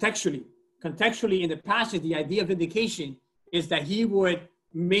 So contextually in the passage, the idea of vindication is that he would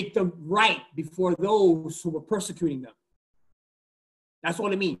make them right before those who were persecuting them. That's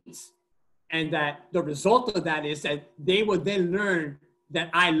what it means. And that the result of that is that they will then learn that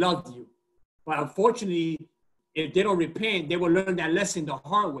I loved you. But unfortunately, if they don't repent, they will learn that lesson the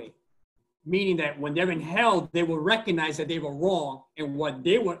hard way. Meaning that when they're in hell, they will recognize that they were wrong, and what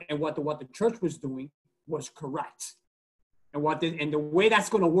the church was doing was correct. And the way that's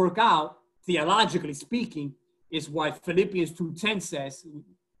going to work out, theologically speaking, is what Philippians 2:10 says.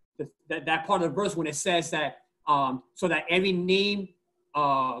 That part of the verse when it says that so that every name,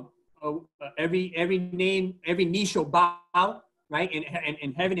 every knee shall bow, right,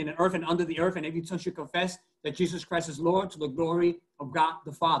 in heaven and in earth and under the earth, and every tongue should confess that Jesus Christ is Lord, to the glory of God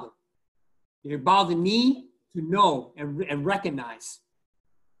the Father. They bow the knee to know and recognize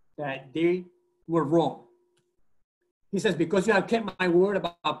that they were wrong. He says, because you have kept my word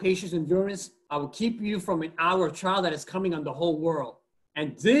about patience and endurance, I will keep you from an hour of trial that is coming on the whole world.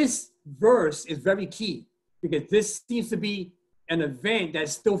 And this verse is very key because this seems to be an event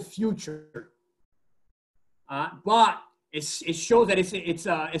that's still future. But it shows that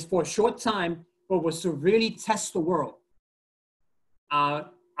it's for a short time, but was to really test the world.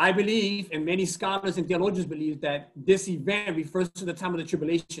 I believe, and many scholars and theologians believe, that this event refers to the time of the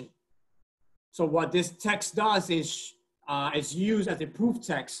tribulation. So what this text does is used as a proof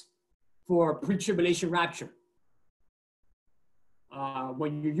text for pre-tribulation rapture.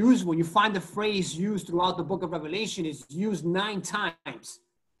 When you find the phrase used throughout the book of Revelation, it's used 9 times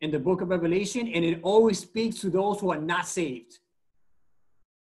in the book of Revelation, and it always speaks to those who are not saved.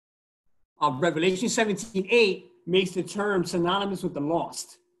 Revelation 17:8 makes the term synonymous with the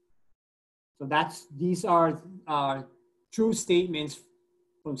lost. So these are true statements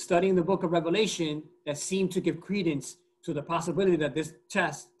from studying the book of Revelation that seem to give credence to the possibility that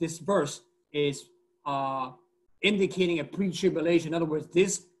this verse is indicating a pre-tribulation. In other words,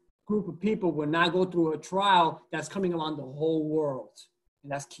 this group of people will not go through a trial that's coming along the whole world.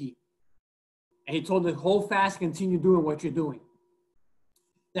 And that's key. And he told them, hold fast, continue doing what you're doing,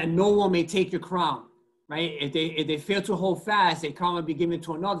 that no one may take your crown, right? If they fail to hold fast, their crown will be given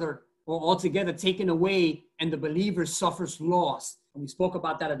to another, or altogether taken away, and the believer suffers loss. And we spoke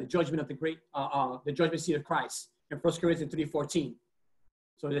about that at the judgment of the judgment seat of Christ in 1 Corinthians 3:14.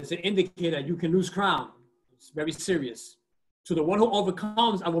 So it's an indicator that you can lose crown. It's very serious. To the one who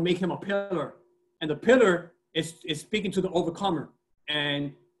overcomes, I will make him a pillar. And the pillar is speaking to the overcomer.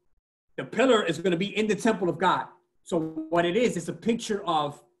 And the pillar is going to be in the temple of God. So what it is, it's a picture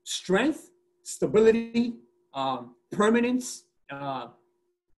of strength, stability, permanence,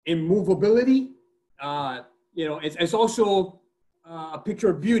 immovability. It's also a picture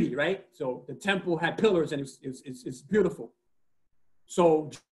of beauty, right? So the temple had pillars, and it's beautiful.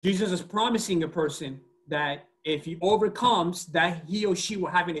 So Jesus is promising a person that if he overcomes, that he or she will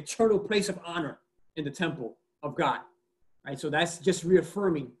have an eternal place of honor in the temple of God, right? So that's just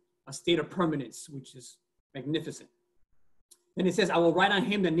reaffirming a state of permanence, which is magnificent. Then it says, I will write on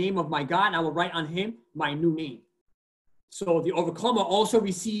him the name of my God, and I will write on him my new name. So the overcomer also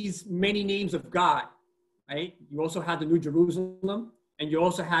receives many names of God, right? You also have the New Jerusalem, and you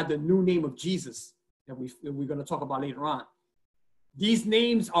also have the new name of Jesus that we're going to talk about later on. These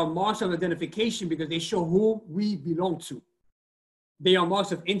names are marks of identification because they show who we belong to. They are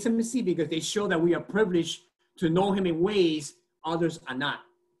marks of intimacy because they show that we are privileged to know him in ways others are not.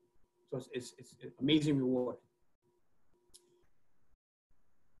 So it's an amazing reward.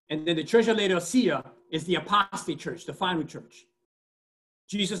 And then the church of Laodicea is the apostate church, the final church.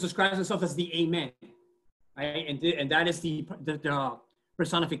 Jesus describes himself as the Amen, right? And that is the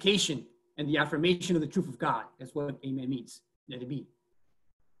personification and the affirmation of the truth of God. That's what Amen means, let it be.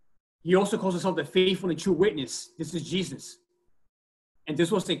 He also calls himself the faithful and true witness. This is Jesus. And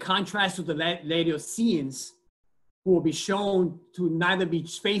this was a contrast to the Laodiceans, who will be shown to neither be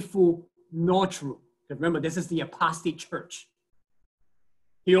faithful nor true. Because remember, this is the apostate church.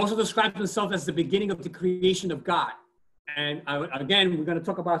 He also describes himself as the beginning of the creation of God. And again, we're going to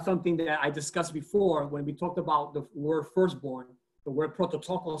talk about something that I discussed before when we talked about the word firstborn, the word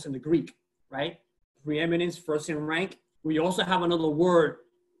prototokos in the Greek, right? Preeminence, first in rank. We also have another word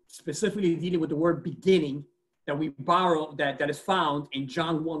specifically dealing with the word beginning that we borrow, that is found in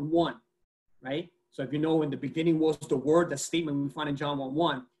John 1:1, right? So if you know, in the beginning was the word, the statement we find in John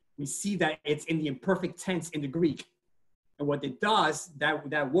 1:1, we see that it's in the imperfect tense in the Greek. And what it does,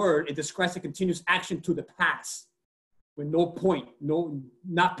 that word, it describes a continuous action to the past with no point,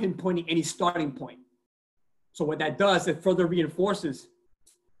 not pinpointing any starting point. So what that does, it further reinforces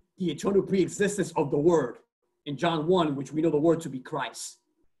the eternal pre-existence of the Word in John 1, which we know the Word to be Christ.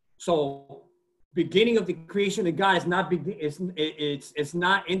 So beginning of the creation of God is not it's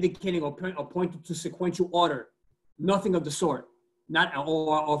not indicating or pointing to sequential order, nothing of the sort, not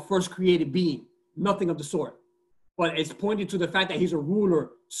or first created being, nothing of the sort. But it's pointing to the fact that he's a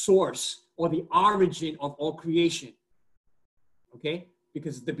ruler, source, or the origin of all creation. Okay,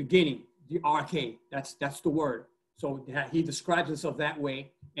 because the beginning, the arche, that's the word. So he describes himself that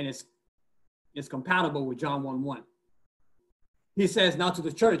way, and it's compatible with John 1:1. He says, now to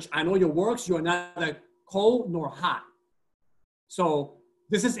the church, I know your works, you are neither cold nor hot. So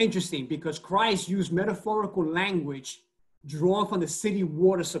this is interesting because Christ used metaphorical language drawn from the city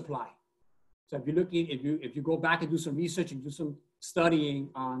water supply. So if you're looking, if you go back and do some research and do some studying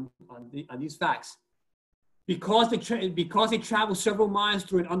on these facts, because they traveled several miles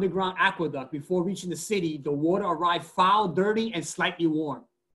through an underground aqueduct before reaching the city, the water arrived foul, dirty, and slightly warm.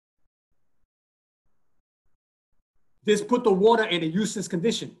 This put the water in a useless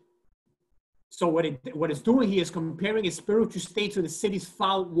condition. So what it's doing here is comparing its spiritual state to the city's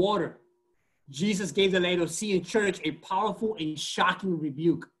foul water. Jesus gave the Laodicean church a powerful and shocking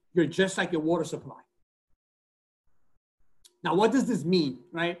rebuke. You're just like your water supply. Now, what does this mean,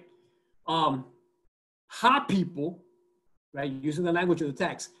 right? Hot people, right, using the language of the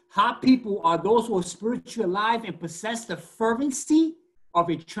text, hot people are those who are spiritually alive and possess the fervency of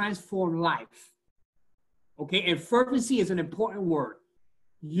a transformed life. Okay, and fervency is an important word.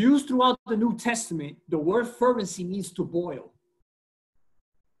 Used throughout the New Testament, the word fervency means to boil.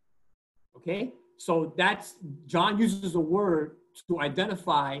 Okay, so John uses the word to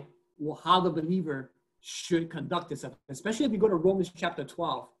identify how the believer should conduct itself, especially if you go to Romans chapter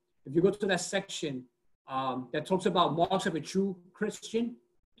 12. If you go to that section that talks about marks of a true Christian,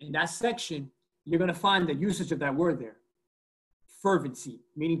 in that section, you're going to find the usage of that word there. Fervency,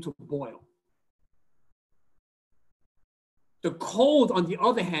 meaning to boil. The cold, on the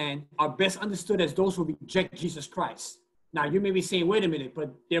other hand, are best understood as those who reject Jesus Christ. Now, you may be saying, wait a minute,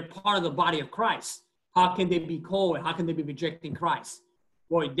 but they're part of the body of Christ. How can they be cold? How can they be rejecting Christ?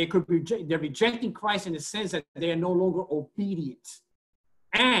 Well, they're rejecting Christ in the sense that they are no longer obedient.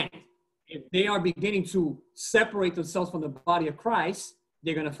 And if they are beginning to separate themselves from the body of Christ,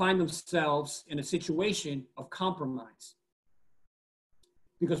 they're going to find themselves in a situation of compromise.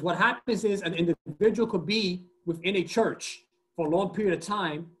 Because what happens is an individual could be within a church for a long period of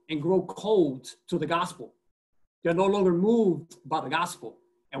time and grow cold to the gospel. They're no longer moved by the gospel.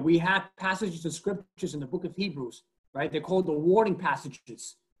 And we have passages of scriptures in the book of Hebrews, right? They're called the warning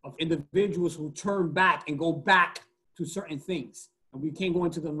passages of individuals who turn back and go back to certain things. And we can't go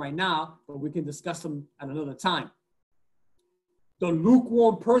into them right now, but we can discuss them at another time. The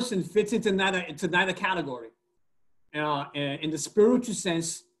lukewarm person fits into neither category. In the spiritual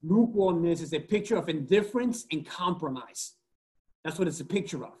sense, lukewarmness is a picture of indifference and compromise. That's what it's a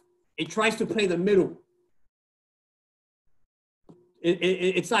picture of. It tries to play the middle.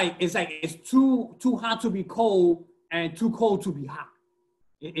 It's too hot to be cold and too cold to be hot.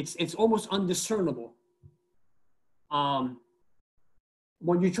 It's almost undiscernible.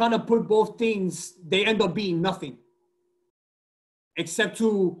 When you're trying to put both things, they end up being nothing, except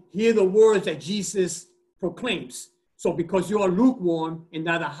to hear the words that Jesus proclaims. So because you are lukewarm and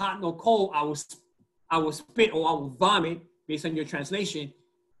neither hot nor cold, I will spit or I will vomit, based on your translation,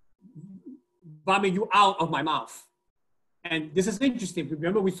 vomit you out of my mouth. And this is interesting.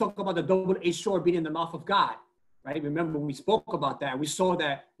 Remember, we talked about the double-edged sword being in the mouth of God, right? Remember, we spoke about that. We saw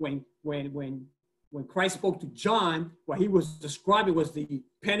that when Christ spoke to John, what he was describing was he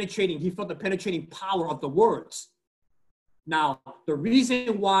felt the penetrating power of the words. Now, the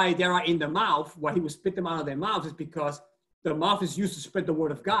reason why they are in the mouth, why he would spit them out of their mouths, is because the mouth is used to spread the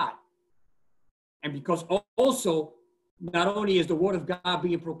word of God. And because also, not only is the word of God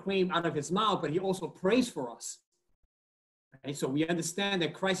being proclaimed out of his mouth, but he also prays for us. Okay, so we understand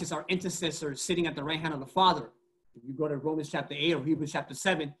that Christ is our intercessor sitting at the right hand of the Father. If you go to Romans chapter 8 or Hebrews chapter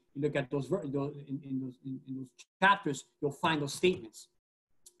 7, you look at those chapters, you'll find those statements.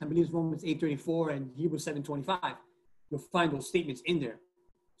 I believe it's Romans 8:34 and Hebrews 7:25. You'll find those statements in there.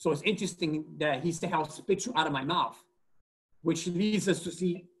 So it's interesting that he said, I'll spit you out of my mouth, which leads us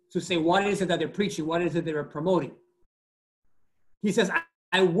to say, what is it that they're preaching? What is it they're promoting? He says,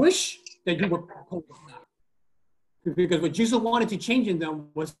 I wish that you were cold. Because what Jesus wanted to change in them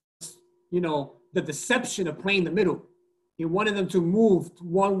was, the deception of playing the middle. He wanted them to move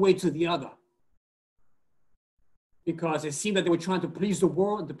one way to the other. because it seemed that they were trying to please the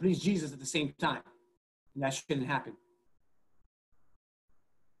world and to please Jesus at the same time. And that shouldn't happen.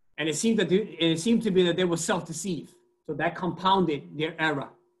 And it seemed to be that they were self-deceived. So that compounded their error,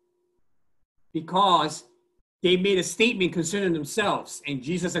 because they made a statement concerning themselves, and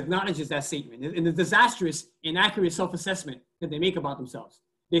Jesus acknowledges that statement in the disastrous, inaccurate self-assessment that they make about themselves.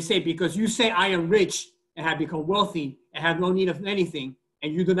 They say, because you say I am rich and have become wealthy and have no need of anything,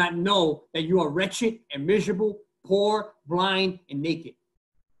 and you do not know that you are wretched and miserable, poor, blind, and naked.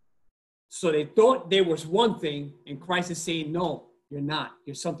 So they thought there was one thing, and Christ is saying, no, you're not.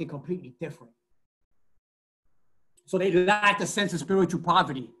 You're something completely different. So they lacked a sense of spiritual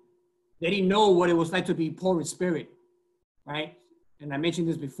poverty. They didn't know what it was like to be poor in spirit, right? And I mentioned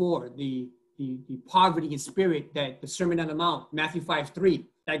this before, the poverty in spirit, that the Sermon on the Mount, Matthew 5:3,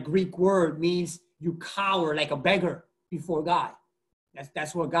 that Greek word means you cower like a beggar before God.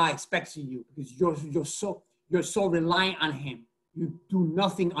 That's what God expects of you, because you're so reliant on him. You do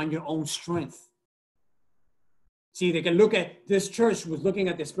nothing on your own strength. See, they can look at this church was looking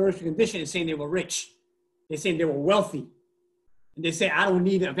at their spiritual condition and saying they were rich. They're saying they were wealthy. And they say, I don't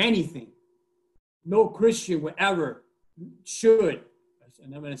need of anything. No Christian would ever, should,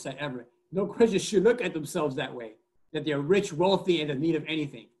 and I'm going to say ever, no Christian should look at themselves that way, that they're rich, wealthy, and in need of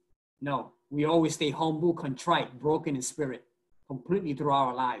anything. No, we always stay humble, contrite, broken in spirit, completely through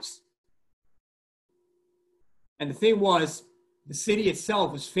our lives. And the thing was, the city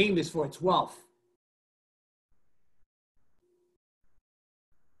itself was famous for its wealth.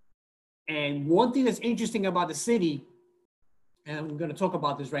 And one thing that's interesting about the city, and I'm going to talk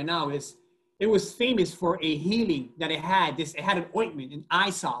about this right now, is it was famous for a healing that it had. It had an ointment, an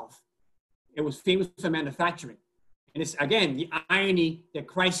eye salve. It was famous for manufacturing. And it's, again, the irony that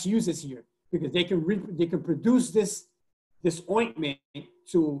Christ uses here, because they can produce this ointment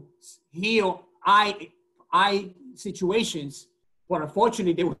to heal eye situations, but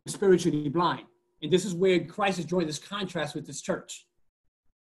unfortunately they were spiritually blind. And this is where Christ is drawing this contrast with this church.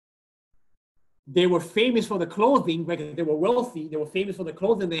 They were famous for the clothing, because they were wealthy. They were famous for the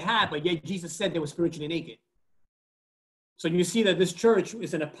clothing they had, but yet Jesus said they were spiritually naked. So you see that this church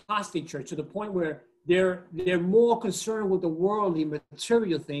is an apostate church, to the point where they're more concerned with the worldly,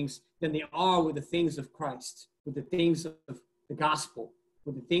 material things than they are with the things of Christ, with the things of the gospel,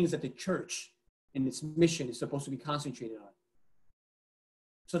 with the things that the church and its mission is supposed to be concentrated on.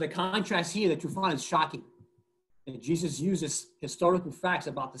 So the contrast here that you find is shocking. And Jesus uses historical facts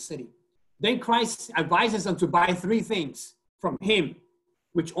about the city. Then Christ advises them to buy three things from him,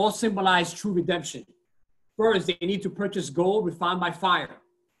 which all symbolize true redemption. First, they need to purchase gold refined by fire,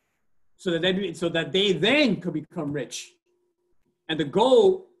 so that they then could become rich. And the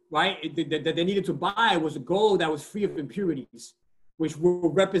gold, right, that they needed to buy was a gold that was free of impurities, which will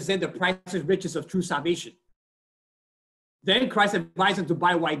represent the priceless riches of true salvation. Then Christ advised them to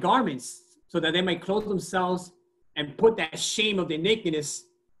buy white garments, so that they might clothe themselves and put that shame of their nakedness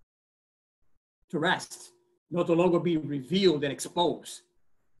to rest, not to longer be revealed and exposed.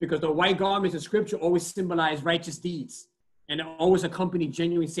 Because the white garments in scripture always symbolize righteous deeds and always accompany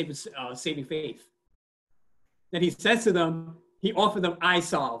genuine saving faith. Then he says to them, he offered them eye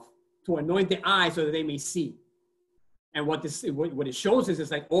salve to anoint their eyes so that they may see. And what it shows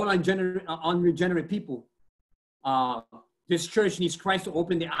is like all unregenerate people, this church needs Christ to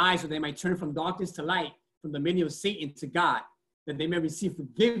open their eyes so they might turn from darkness to light, from the dominion of Satan to God, that they may receive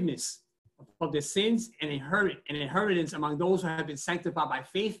forgiveness of their sins and inheritance among those who have been sanctified by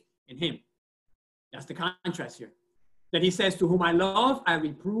faith in him. That's the contrast here. Then he says, to whom I love, I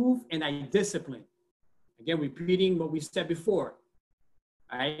reprove and I discipline. Again, repeating what we said before.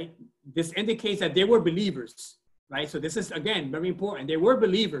 Right? This indicates that they were believers. Right? So this is, again, very important. They were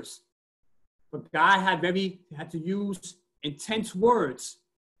believers. But God had to use intense words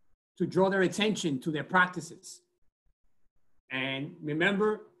to draw their attention to their practices. And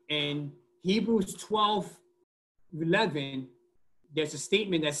remember, in Hebrews 12:11, there's a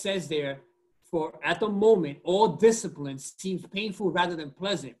statement that says there, for at the moment, all discipline seems painful rather than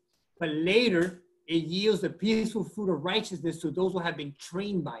pleasant, but later it yields the peaceful fruit of righteousness to those who have been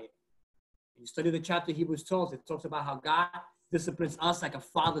trained by it. You study the chapter Hebrews 12, it talks about how God disciplines us like a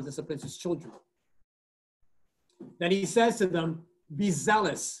father disciplines his children. Then he says to them, be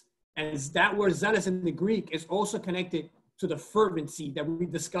zealous. And that word zealous in the Greek is also connected to the fervency that we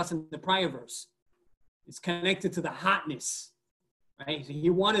discussed in the prior verse. It's connected to the hotness, right? So he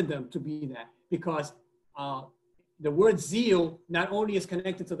wanted them to be that, because the word zeal not only is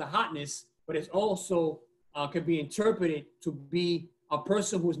connected to the hotness, but it's also could be interpreted to be a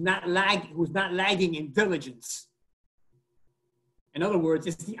person who's not lagging in diligence. In other words,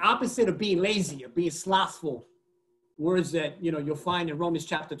 it's the opposite of being lazy or being slothful. words that, you know, you'll find in Romans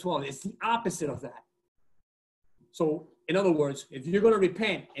chapter 12. It's the opposite of that. So in other words, if you're going to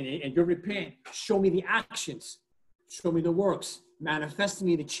repent and you repent, show me the actions, show me the works, manifest to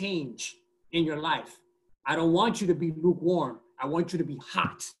me the change in your life. I don't want you to be lukewarm. I want you to be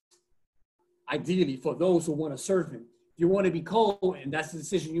hot. Ideally, for those who want to serve him. If you want to be cold and that's the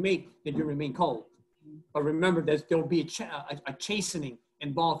decision you make, then you remain cold. But remember that there'll be a chastening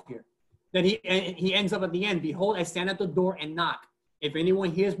involved here. Then he ends up at the end, behold, I stand at the door and knock. If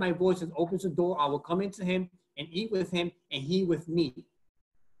anyone hears my voice and opens the door, I will come into him and eat with him and he with me.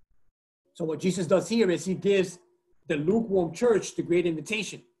 So what Jesus does here is he gives the lukewarm church the great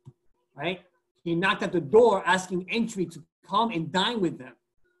invitation, right? He knocked at the door asking entry to come and dine with them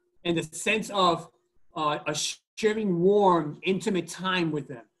in the sense of sharing warm, intimate time with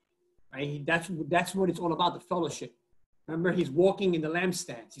them, right? That's what it's all about, the fellowship. Remember, he's walking in the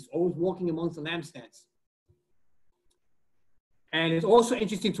lampstands. He's always walking amongst the lampstands. And it's also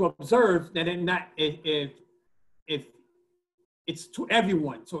interesting to observe that if it's to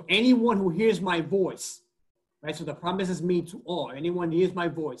everyone, so anyone who hears my voice, right? So the promise is made to all. Anyone who hears my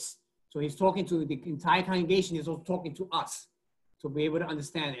voice. So he's talking to the entire congregation. He's also talking to us to be able to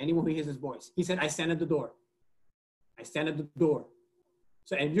understand anyone who hears his voice. He said, I stand at the door. I stand at the door.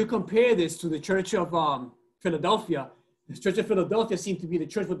 So if you compare this to the church of Philadelphia, the church of Philadelphia seemed to be the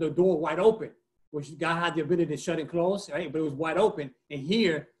church with the door wide open, which God had the ability to shut and close, right? But it was wide open. And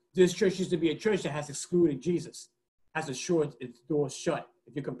here, this church used to be a church that has excluded Jesus, has assured its doors shut,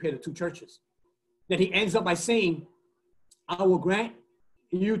 if you compare the two churches. Then he ends up by saying, I will grant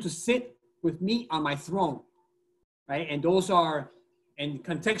you to sit with me on my throne, right? And those are, and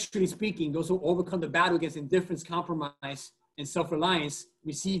contextually speaking, those who overcome the battle against indifference, compromise, and self-reliance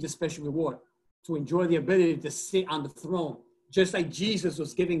receive the special reward to enjoy the ability to sit on the throne. Just like Jesus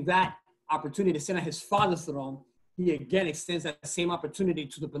was giving that opportunity to sit on his Father's throne, he again extends that same opportunity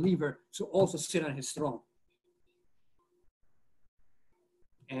to the believer to also sit on his throne.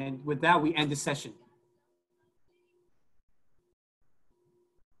 And with that, we end the session.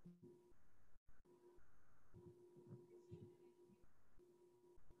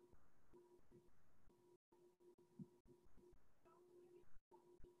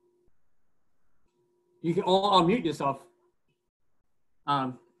 You can all unmute yourself.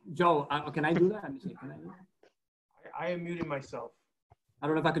 Joe, can I do that? Let me see. Can I do that? I am muting myself. I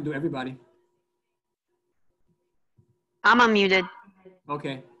don't know if I can do everybody. I'm unmuted.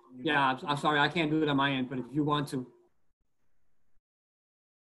 Okay. Yeah, I'm sorry. I can't do it on my end, but if you want to.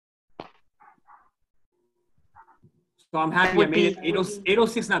 So I'm happy I made it.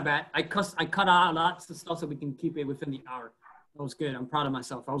 806 not bad. I cut out lots of stuff so we can keep it within the hour. That was good. I'm proud of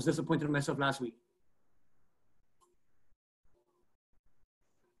myself. I was disappointed in myself last week.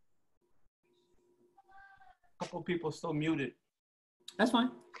 A couple people still muted. That's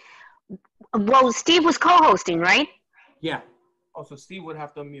fine. Well, Steve was co-hosting, right? Yeah. Also, Steve would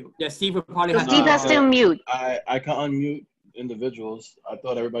have to unmute. Yeah, Steve would probably So have Steve has to unmute. I can unmute individuals. I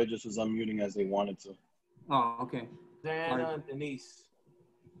thought everybody just was unmuting as they wanted to. Oh, okay. Diana and Denise.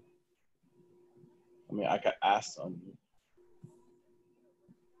 I mean, I could ask to unmute.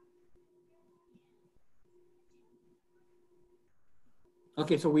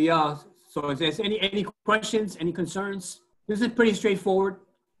 Okay, so so if there's any questions, any concerns, this is pretty straightforward.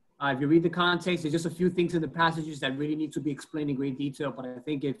 If you read the context, there's just a few things in the passages that really need to be explained in great detail. But I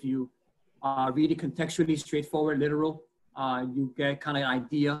think if you read it contextually, straightforward, literal, you get kind of an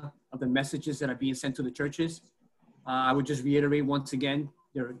idea of the messages that are being sent to the churches. I would just reiterate once again,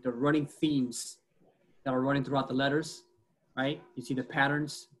 the running themes that are running throughout the letters, right? You see the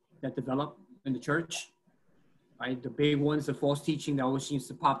patterns that develop in the church, right? The big ones, the false teaching that always seems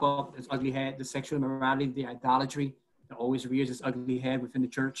to pop up, this ugly head, the sexual immorality, the idolatry that always rears its ugly head within the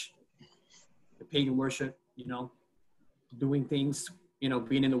church, the pagan worship, you know, doing things, you know,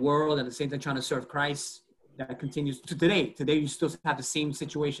 being in the world at the same time trying to serve Christ. That continues to today. Today, you still have the same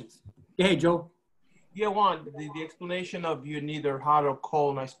situations. Yeah, hey, Joe. Yeah, Juan, the explanation of you're neither hot or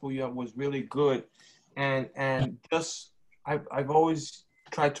cold, and I suppose you was really good. And just, I've always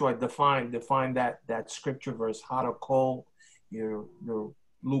tried to define that scripture verse, hot or cold, you're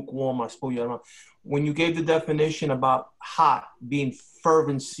lukewarm, I suppose you know. When you gave the definition about hot being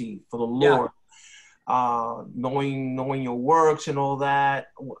fervency for the Lord, knowing your works and all that,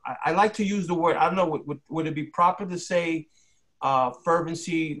 I like to use the word, I don't know, would it be proper to say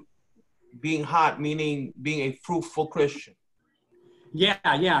fervency being hot, meaning being a fruitful Christian?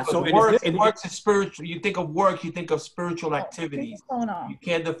 Yeah. So works is spiritual. You think of work, you think of spiritual activities. You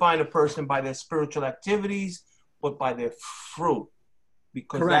can't define a person by their spiritual activities, but by their fruit,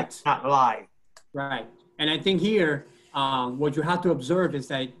 because correct. That's not lie. Right. And I think here, what you have to observe is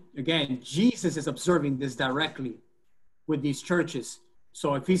that, again, Jesus is observing this directly with these churches.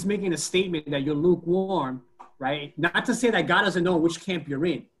 So if he's making a statement that you're lukewarm, right? Not to say that God doesn't know which camp you're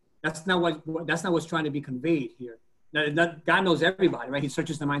in. That's not what's trying to be conveyed here. God knows everybody, right? He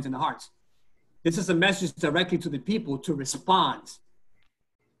searches the minds and the hearts. This is a message directly to the people to respond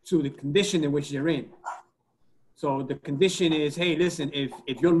to the condition in which they're in. So the condition is, hey, listen,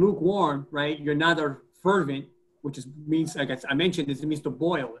 if you're lukewarm, right, you're neither fervent, which means, like I mentioned, it means to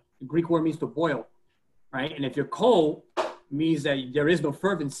boil. The Greek word means to boil, right? And if you're cold, it means that there is no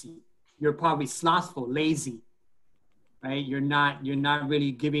fervency. You're probably slothful, lazy, right? You're not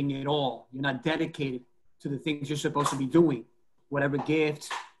really giving it all. You're not dedicated to the things you're supposed to be doing, whatever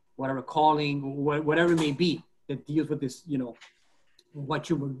gift, whatever calling, whatever it may be that deals with this, what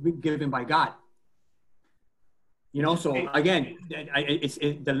you were given by God. So again,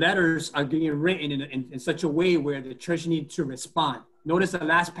 the letters are being written in such a way where the church needs to respond. Notice the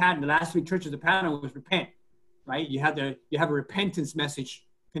last three churches, the pattern was repent, right? You have a repentance message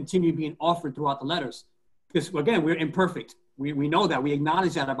continue being offered throughout the letters. Because again, we're imperfect. We know that, we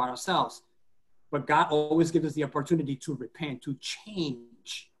acknowledge that about ourselves. But God always gives us the opportunity to repent, to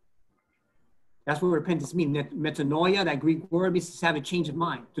change. That's what repentance means. Metanoia, that Greek word, means to have a change of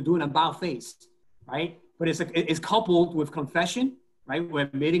mind, to do an about face, right? But it's coupled with confession, right? We're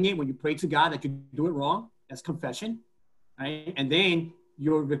admitting it when you pray to God that you do it wrong. That's confession, right? And then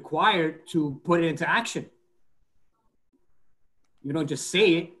you're required to put it into action. You don't just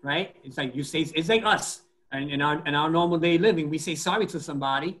say it, right? It's like it's like us. And in our normal day living, we say sorry to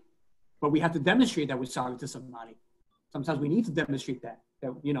somebody, but we have to demonstrate that we're sorry to somebody. Sometimes we need to demonstrate that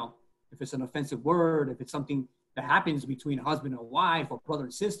if it's an offensive word, if it's something that happens between a husband and wife or brother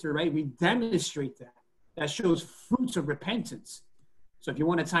and sister, right? We demonstrate that. That shows fruits of repentance. So if you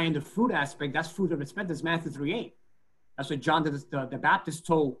want to tie in the fruit aspect, that's fruit of repentance, Matthew 3:8. That's what John the Baptist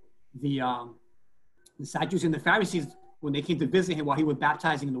told the Sadducees and the Pharisees when they came to visit him while he was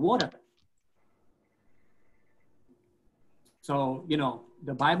baptizing in the water. So,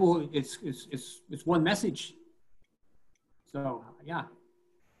 the Bible, it's one message. So, yeah.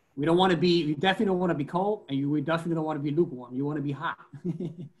 We definitely don't want to be cold, and we definitely don't want to be lukewarm. You want to be hot.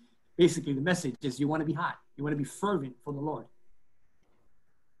 Basically, the message is you want to be hot. You want to be fervent for the Lord.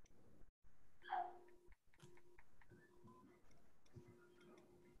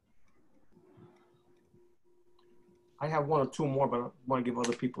 I have one or two more, but I want to give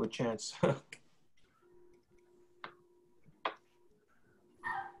other people a chance.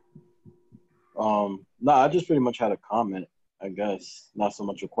 No, I just pretty much had a comment, I guess, not so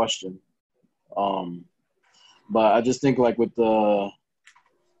much a question. But I just think like with the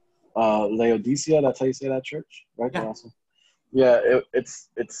Laodicea, that's how you say that church, right? Yeah. Yeah, it's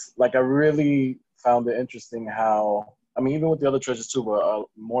like I really found it interesting how, I mean, even with the other churches too, but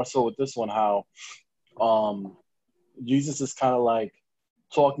more so with this one, how Jesus is kind of like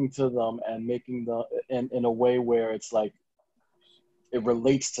talking to them and making in a way where it's like it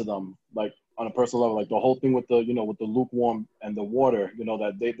relates to them, like on a personal level, like the whole thing with the with the lukewarm and the water,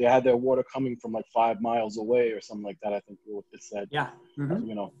 that they had their water coming from like 5 miles away or something like that. I think it said. Yeah.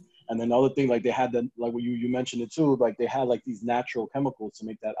 Mm-hmm. And then the other thing, like they had like what you mentioned it too, like they had like these natural chemicals to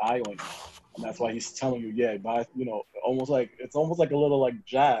make that eye ointment, and that's why he's telling you, yeah, buy, almost like it's almost like a little like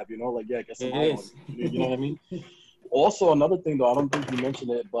jab, like yeah, get some eye ointment. You know what I mean? Also, another thing though, I don't think you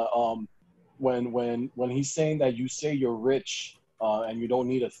mentioned it, but when he's saying that you say you're rich and you don't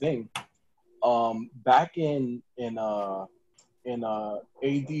need a thing, back in AD's,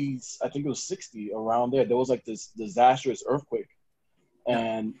 I think it was 60, around there was like this disastrous earthquake,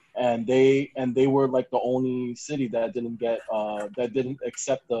 and they were like the only city that didn't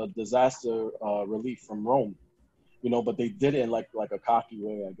accept the disaster relief from Rome, but they did it in like a cocky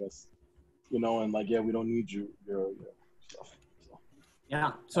way, I guess, and like, yeah, we don't need your stuff. So.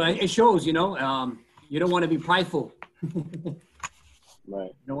 Yeah, so it shows, you don't want to be prideful.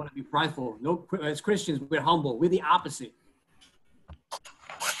 Right. You don't want to be prideful. No, as Christians, we're humble. We're the opposite.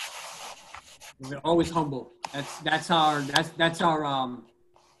 We're always humble. That's our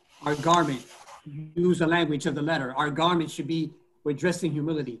garment. Use the language of the letter. Our garment should be, we're dressed in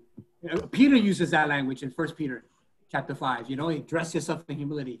humility. Peter uses that language in 1 Peter chapter 5. He dress yourself in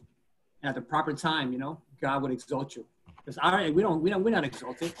humility. And at the proper time, God would exalt you. Because we're not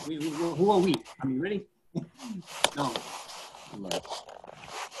exalted. Who are we? I mean, really? No.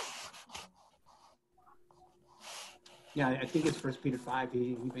 Yeah, I think it's 1 Peter 5.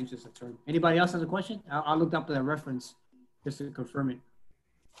 He mentions the term. Anybody else has a question? I'll look up the reference just to confirm it.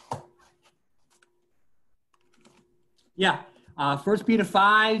 Yeah, 1 Peter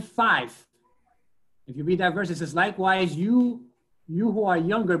 5:5. If you read that verse, it says, likewise, you who are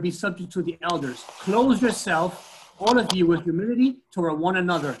younger, be subject to the elders. Clothe yourself, all of you, with humility toward one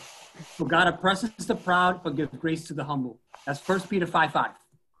another. For God oppresses the proud, but gives grace to the humble. That's 1 Peter 5:5.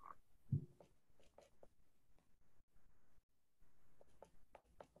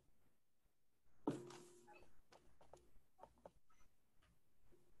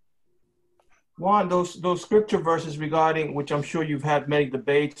 Juan, those scripture verses regarding, which I'm sure you've had many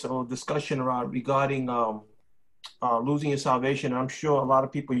debates or discussion around regarding losing your salvation. I'm sure a lot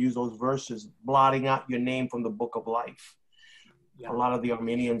of people use those verses, blotting out your name from the book of life. Yeah. A lot of the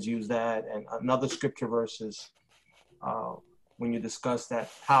Armenians use that, and another scripture verses when you discuss that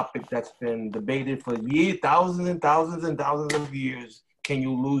topic that's been debated for years, thousands and thousands and thousands of years. Can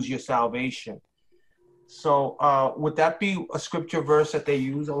you lose your salvation? So would that be a scripture verse that they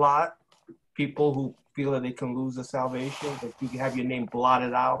use a lot? People who feel that they can lose their salvation, that you can have your name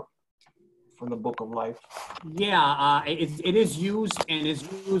blotted out from the book of life. Yeah, it is used, and it's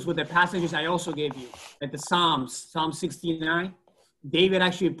used with the passages I also gave you, like the Psalms, Psalm 69. David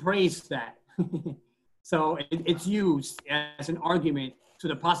actually praised that. So it's used as an argument to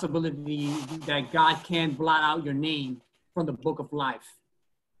the possibility that God can blot out your name from the book of life.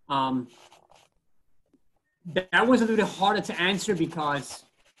 That was a little harder to answer because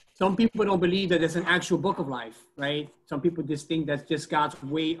some people don't believe that there's an actual book of life, right? Some people just think that's just God's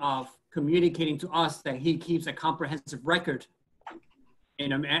way of communicating to us that he keeps a comprehensive record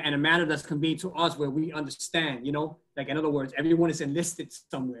in a manner that's conveyed to us where we understand, you know, like in other words, everyone is enlisted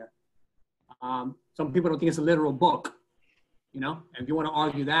somewhere. Some people don't think it's a literal book, you know, if you want to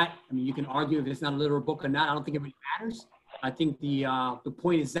argue that, I mean, you can argue if it's not a literal book or not. I don't think it really matters. I think the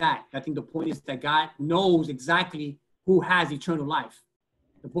point is that, I think the point is that God knows exactly who has eternal life.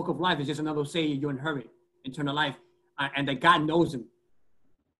 The book of life is just another say you inherit eternal life, and that God knows him.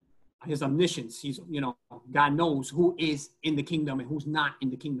 His omniscience, he's, you know, God knows who is in the kingdom and who's not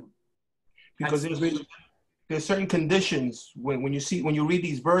in the kingdom. Because there's certain conditions when you read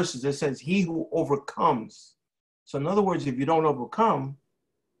these verses, it says he who overcomes. So in other words, if you don't overcome,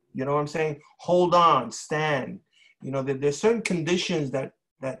 you know what I'm saying? Hold on, stand. You know, there's certain conditions that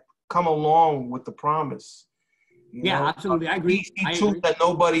come along with the promise. You know? Absolutely. I agree. I agree. That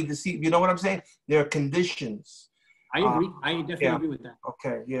nobody deceive. You know what I'm saying? There are conditions. I agree. I definitely agree with that.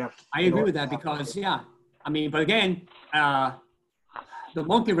 Okay, yeah. I agree with that because, I mean, but again, the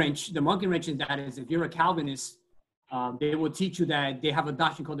monkey wrench in that is if you're a Calvinist, they will teach you that they have a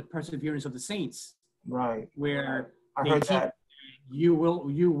doctrine called the perseverance of the saints. Right. Where I heard that. You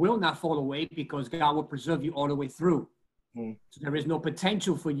will not fall away because God will preserve you all the way through. So there is no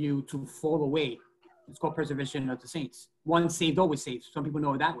potential for you to fall away. It's called perseverance of the saints. Once saved, always saved. Some people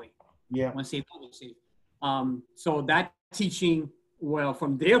know it that way. Yeah. Once saved, always saved. So that teaching, well,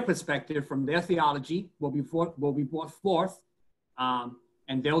 from their perspective, from their theology, will be brought forth,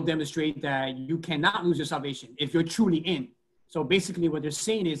 and they'll demonstrate that you cannot lose your salvation if you're truly in. So basically what they're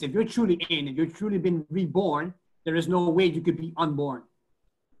saying is if you're truly in, if you've truly been reborn, there is no way you could be unborn.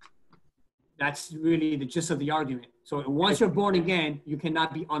 That's really the gist of the argument. So once you're born again, you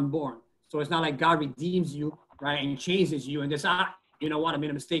cannot be unborn. So it's not like God redeems you, right, and changes you and just, you know what, I made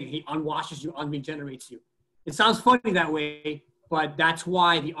a mistake. He unwashes you, unregenerates you. It sounds funny that way, but that's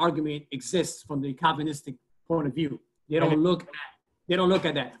why the argument exists from the Calvinistic point of view. They don't look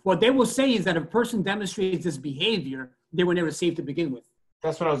at that. What they will say is that if a person demonstrates this behavior, they were never saved to begin with.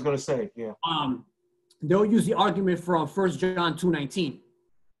 That's what I was going to say, yeah. They'll use the argument from 1 John 2:19.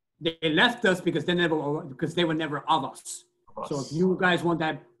 They left us because they were never of us. So if you guys want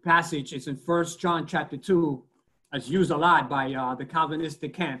that passage, it's in 1 John chapter 2. It's used a lot by the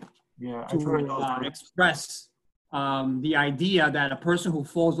Calvinistic camp to express the idea that a person who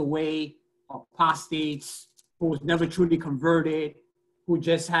falls away, apostates, who was never truly converted, who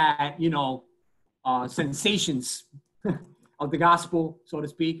just had, you know, sensations of the gospel, so to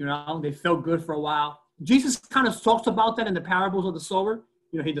speak, you know, they felt good for a while. Jesus kind of talks about that in the parables of the sower.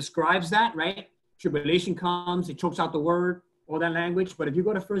 You know, he describes that, right? Tribulation comes, he chokes out the word, all that language. But if you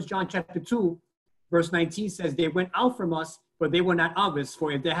go to 1 John chapter 2, verse 19 says, they went out from us, but they were not of us.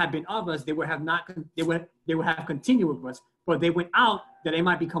 For if they had been of us, they would have continued with us. But they went out that they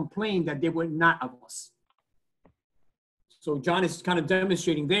might be complained that they were not of us. So John is kind of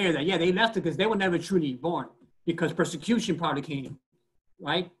demonstrating there that, they left it because they were never truly born, because persecution probably came,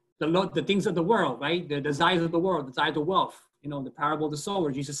 right? The things of the world, right? The desires of the world, the desires of wealth. You know, the parable of the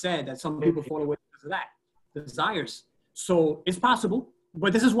sower, Jesus said that some people fall away because of that, the desires. So it's possible,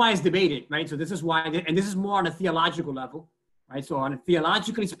 but this is why it's debated, right? So this is why, and this is more on a theological level, right? So on a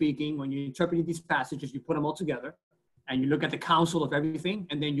theologically speaking, when you interpret these passages, you put them all together and you look at the counsel of everything,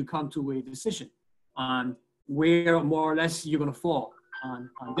 and then you come to a decision. on where more or less you're going to fall on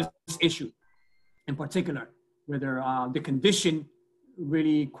this issue in particular, whether the condition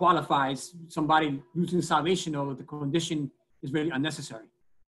really qualifies somebody losing salvation or the condition is really unnecessary.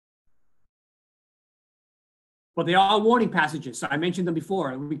 But they are warning passages. So I mentioned them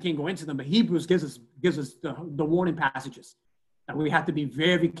before. We can't go into them, but Hebrews gives us the warning passages that we have to be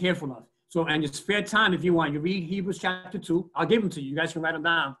very careful of. So, and it's fair time if you want. You read Hebrews chapter 2. I'll give them to you. You guys can write them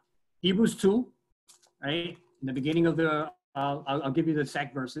down. Hebrews 2, right? In the beginning of the, I'll give you the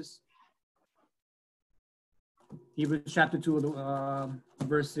exact verses. Hebrews chapter 2,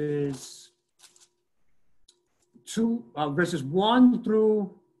 verses 1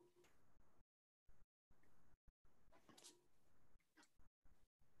 through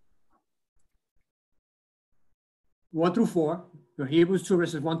 1 through 4. So Hebrews 2,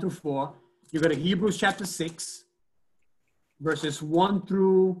 verses 1 through 4. You go to Hebrews chapter 6, verses 1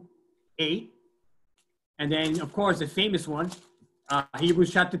 through 8. And then, of course, the famous one,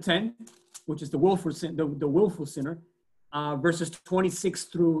 Hebrews chapter 10, which is the willful sinner, verses 26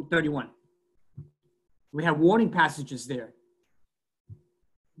 through 31. We have warning passages there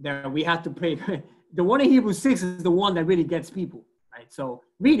that we have to pray. The one in Hebrews 6 is the one that really gets people, right? So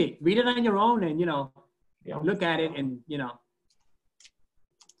read it on your own, and look at it, and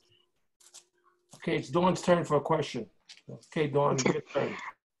Okay, it's Dawn's turn for a question. Okay, Dawn, your turn.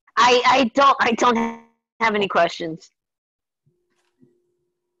 I don't have any questions.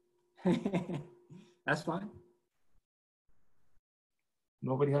 That's fine.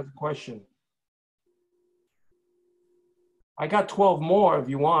 Nobody has a question. I got 12 more if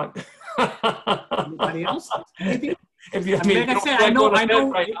you want. Anybody else? If you, Like I said, I know. Right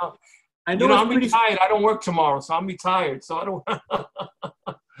now. I'm retired. I don't work tomorrow, so I'm retired. So I don't.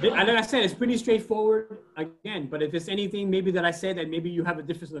 Like I said, it's pretty straightforward again. But if there's anything maybe that I said that maybe you have a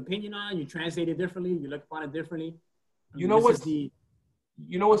different opinion on, you translate it differently, you look upon it differently. You know what's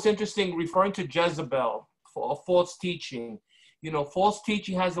interesting? Referring to Jezebel for a false teaching. False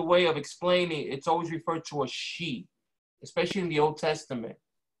teaching has a way of explaining. It's always referred to as she, especially in the Old Testament.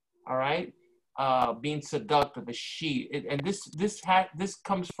 All right, being seductive, a she, and this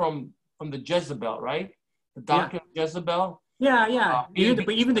comes from the Jezebel, right? The doctrine of Jezebel. Yeah.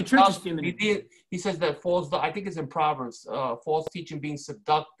 But even the church is feminine. He says that false. I think it's in Proverbs. False teaching being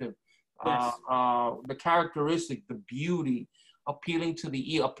seductive. Yes. The characteristic, the beauty, appealing to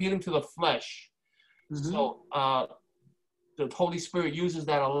the flesh. Mm-hmm. So the Holy Spirit uses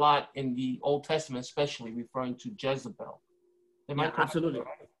that a lot in the Old Testament, especially referring to Jezebel. Absolutely.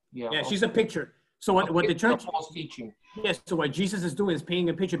 Right? Yeah. Okay. She's a picture. So what the church false teaching. Yes. So what Jesus is doing is painting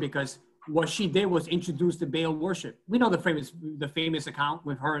a picture, because what she did was introduce the Baal worship. We know the famous account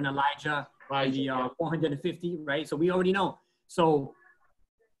with her and Elijah, the 450, right? So we already know. So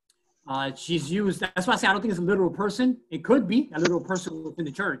she's used. That's why I say I don't think it's a literal person. It could be a literal person within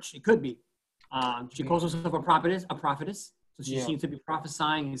the church. It could be. She calls herself a prophetess. So she seems to be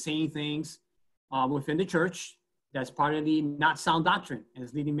prophesying and saying things within the church that's part of the not sound doctrine, and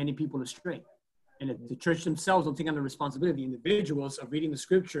is leading many people astray. And if the church themselves don't take on the responsibility, individuals of reading the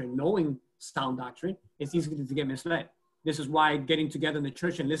scripture and knowing sound doctrine, it's easy to get misled. This is why getting together in the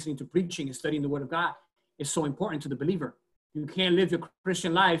church and listening to preaching and studying the word of God is so important to the believer. You can't live your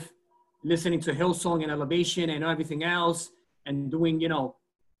Christian life listening to Hillsong and Elevation and everything else and doing,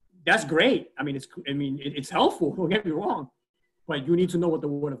 that's great. I mean, it's helpful, don't get me wrong, but you need to know what the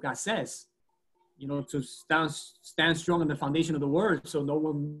word of God says, to stand strong on the foundation of the word so no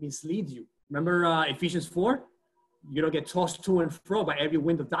one misleads you. Remember Ephesians 4? You don't get tossed to and fro by every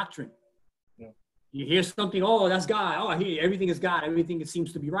wind of doctrine. Yeah. You hear something, oh, that's God. Oh, everything is God. Everything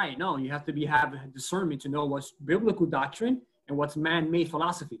seems to be right. No, you have to have discernment to know what's biblical doctrine and what's man-made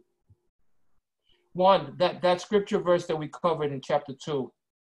philosophy. Juan, that scripture verse that we covered in chapter 2,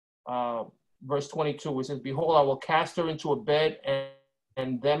 verse 22, it says, "Behold, I will cast her into a bed,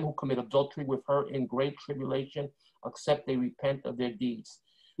 and them who commit adultery with her in great tribulation, except they repent of their deeds."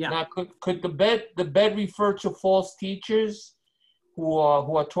 Yeah. Now, could the bed refer to false teachers who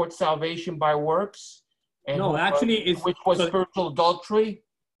are taught salvation by works? And no, actually, which was spiritual adultery.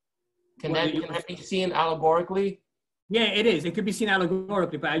 Can that be seen allegorically? Yeah, it is. It could be seen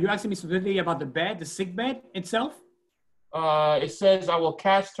allegorically. But are you asking me specifically about the bed, the sick bed itself? It says, "I will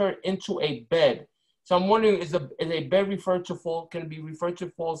cast her into a bed." So I'm wondering, is a bed referred to can be referred to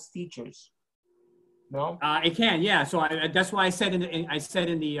false teachers? No. It can, yeah. So that's why I said in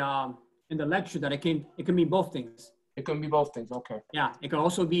the lecture that it can mean both things. It can be both things. Okay. Yeah, it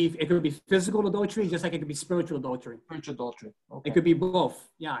could be physical adultery, just like it could be spiritual adultery. Spiritual adultery. Okay. It could be both.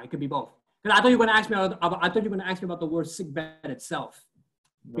 Yeah, it could be both. Because I thought you were going to ask me about the word sick bed itself.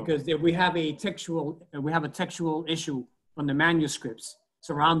 because if we have a textual issue from the manuscripts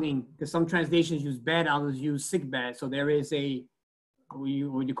surrounding, because some translations use bad, others use sick bad. So there is a, what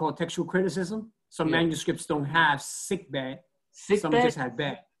you call textual criticism. Some manuscripts don't have sick bad. Some just have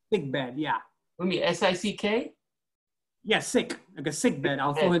bad. Sick bad, yeah. What do you mean, S-I-C-K? Yeah, sick, like a sick bed.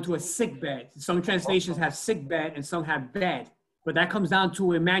 I'll fall into a sick bed. Some translations have sick bed and some have bad, but that comes down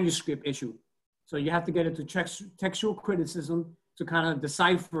to a manuscript issue. So you have to get into textual criticism to kind of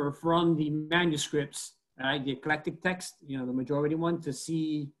decipher from the manuscripts, right, the eclectic text, you know, the majority one, to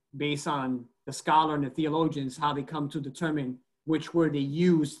see based on the scholar and the theologians how they come to determine which word they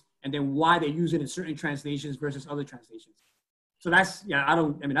use and then why they use it in certain translations versus other translations. So that's,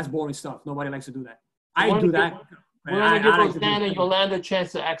 that's boring stuff. Nobody likes to do that. I do that. We're going to give Rosanna and Yolanda a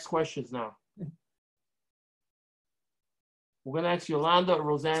chance to ask questions now. We're going to ask Yolanda or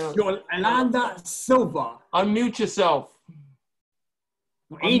Rosanna. Yolanda Silva. Unmute yourself.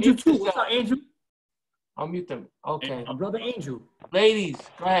 Angel too. What's up, Angel? Unmute them. Okay. Our brother Angel. Ladies,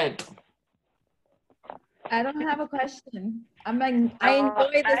 go ahead. I don't have a question. I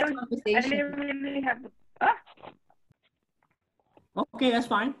enjoy this conversation. I didn't really have. Okay, that's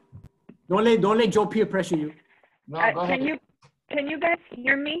fine. Don't let Joe peer pressure you. No, go ahead. Can you guys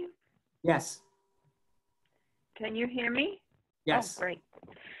hear me? Yes. Can you hear me? Yes. Oh, great.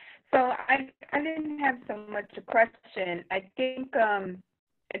 So I didn't have so much a question. I think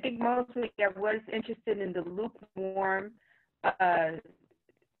mostly I was interested in the lukewarm,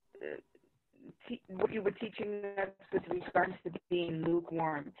 what you were teaching us with regards to being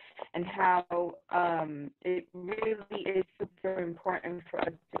lukewarm, and how it really is super important for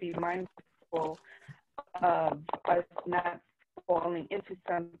us to be mindful of us not falling into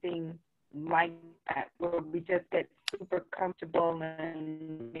something like that, where we just get super comfortable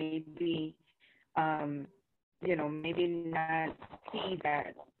and maybe, maybe not see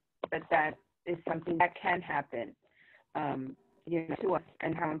that, but that is something that can happen, to us,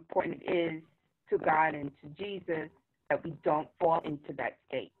 and how important it is to God and to Jesus that we don't fall into that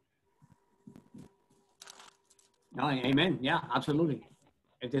state. No, amen. Yeah, absolutely.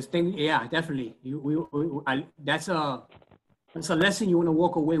 If this thing, yeah, definitely. That's a lesson you want to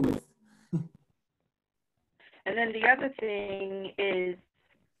walk away with. And then the other thing is,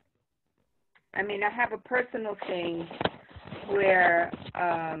 I have a personal thing where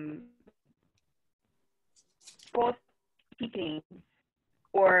false teaching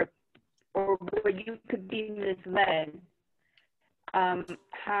or where you could be misled,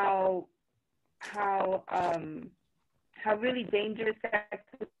 how really dangerous that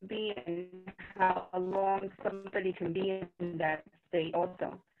could be, and how long somebody can be in that state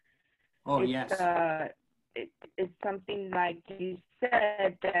also. Oh, yes. It's something like you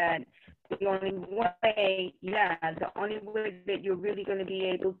said, that the only way that you're really going to be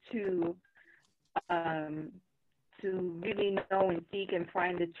able to really know and seek and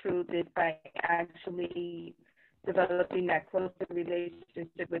find the truth is by actually developing that closer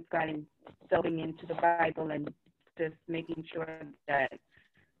relationship with God and delving into the Bible and just making sure that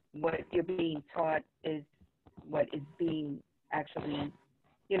what you're being taught is what is being actually,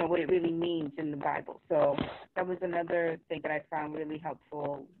 what it really means in the Bible. So that was another thing that I found really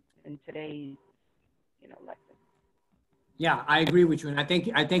helpful in today's, lesson. Yeah, I agree with you, and I thank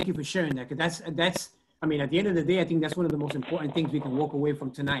you for sharing that, because that's. At the end of the day, I think that's one of the most important things we can walk away from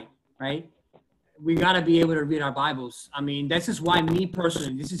tonight, right? We got to be able to read our Bibles. This is why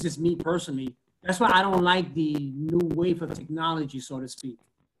this is just me personally. That's why I don't like the new wave of technology, so to speak.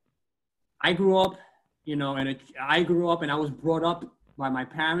 I grew up, and I was brought up by my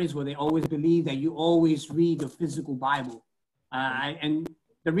parents where they always believed that you always read the physical Bible. And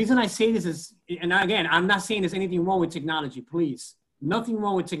the reason I say this is, and again, I'm not saying there's anything wrong with technology, please. Nothing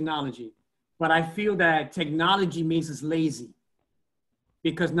wrong with technology. But I feel that technology makes us lazy,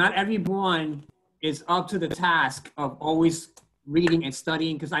 because not everyone is up to the task of always reading and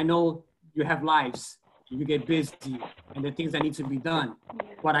studying, because I know you have lives, you get busy, and the things that need to be done.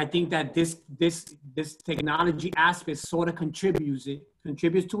 But I think that this technology aspect sort of contributes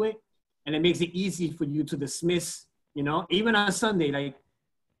to it, and it makes it easy for you to dismiss, even on Sunday, like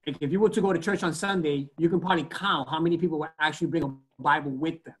if you were to go to church on Sunday, you can probably count how many people will actually bring a Bible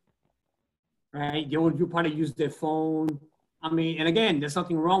with them. Right? You probably use their phone. And again, there's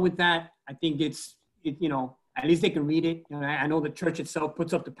nothing wrong with that. I think at least they can read it. I know the church itself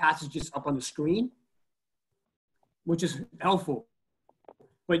puts up the passages up on the screen, which is helpful.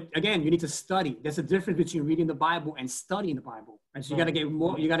 But again, you need to study. There's a difference between reading the Bible and studying the Bible. Right? So you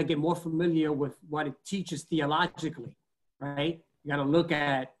got to get more familiar with what it teaches theologically, right? You got to look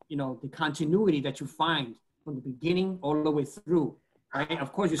at, the continuity that you find from the beginning all the way through. right?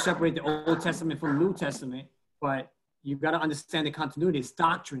 Of course, you separate the Old Testament from the New Testament, but you got to understand the continuity. It's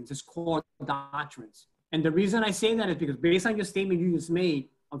doctrines, it's core doctrines. And the reason I say that is because based on your statement you just made,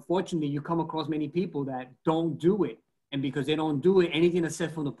 unfortunately, you come across many people that don't do it. And because they don't do it, anything that's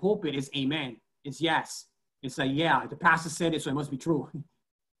said from the pulpit is amen. It's yes. It's like, yeah, the pastor said it, so it must be true.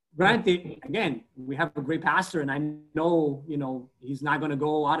 Granted, again, we have a great pastor, and I know, you know, he's not going to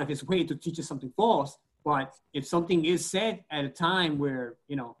go out of his way to teach us something false. But if something is said at a time where,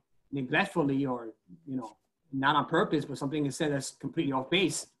 you know, neglectfully or, you know, not on purpose, but something is said that's completely off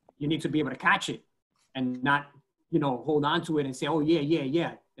base, you need to be able to catch it and not, you know, hold on to it and say, oh,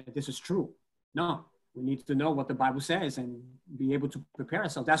 yeah, this is true. No, we need to know what the Bible says and be able to prepare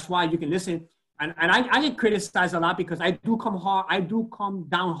ourselves. That's why you can listen. And I get criticized a lot because I do come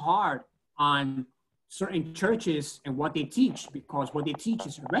down hard on certain churches and what they teach, because what they teach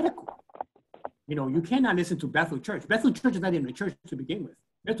is heretical. You know, you cannot listen to Bethel Church. Bethel Church is not even a church to begin with.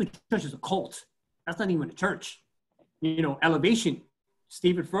 Bethel Church is a cult. That's not even a church. You know, Elevation,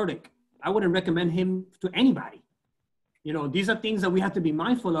 Stephen Furtick, I wouldn't recommend him to anybody. You know, these are things that we have to be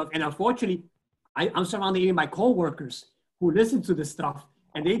mindful of. And unfortunately, I'm surrounded even by co-workers who listen to this stuff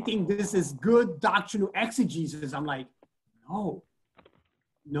and they think this is good doctrinal exegesis. I'm like,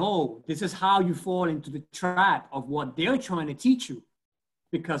 no, this is how you fall into the trap of what they're trying to teach you.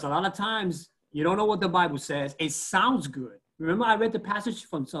 Because a lot of times you don't know what the Bible says. It sounds good. Remember I read the passage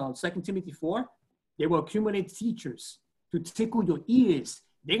from 2 Timothy 4? They will accumulate teachers to tickle your ears.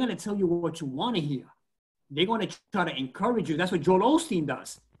 They're going to tell you what you want to hear. They're going to try to encourage you. That's what Joel Osteen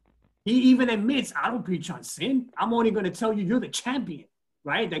does. He even admits, I don't preach on sin. I'm only going to tell you you're the champion,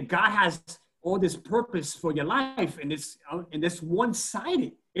 right? That God has all this purpose for your life, and it's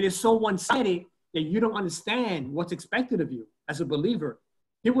one-sided. It is so one-sided that you don't understand what's expected of you as a believer.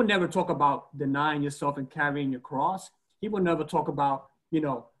 He will never talk about denying yourself and carrying your cross. He will never talk about, you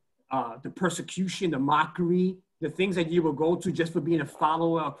know, the persecution, the mockery, the things that you will go to just for being a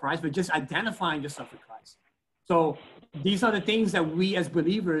follower of Christ, but just identifying yourself with Christ. So these are the things that we as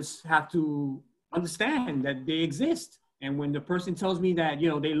believers have to understand, that they exist. And when the person tells me that, you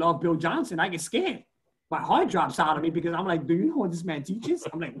know, they love Bill Johnson, I get scared. My heart drops out of me because I'm like, do you know what this man teaches?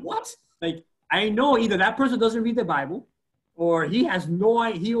 I'm like, what? Like, I know either that person doesn't read the Bible or he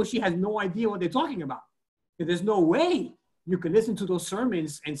or she has no idea what they're talking about. Because there's no way you can listen to those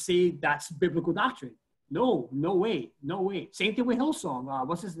sermons and say that's biblical doctrine. No way. Same thing with Hillsong.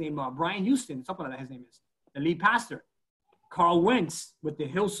 What's his name? Brian Houston, something like that his name is. The lead pastor. Carl Wentz with the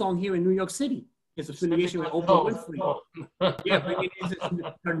Hillsong here in New York City. His affiliation with Oprah Winfrey. Yeah, bringing in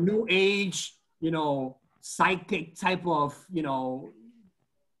a new age, you know, psychic type of, you know,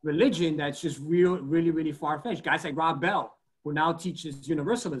 religion that's just really far-fetched. Guys like Rob Bell, who now teaches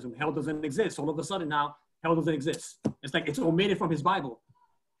universalism. Hell doesn't exist. All of a sudden now, hell doesn't exist. It's like it's omitted from his Bible.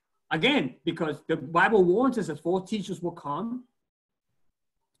 Again, because the Bible warns us that false teachers will come.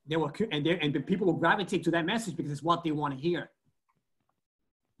 And the people will gravitate to that message because it's what they want to hear.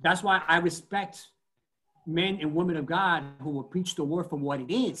 That's why I respect men and women of God who will preach the word for what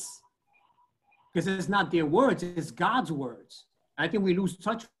it is. Because it's not their words, it's God's words. I think we lose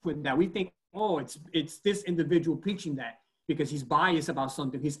touch with that. We think, oh, it's this individual preaching that because he's biased about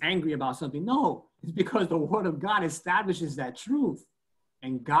something, he's angry about something. No, it's because the word of God establishes that truth.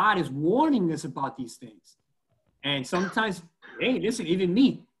 And God is warning us about these things. And sometimes, hey, listen, even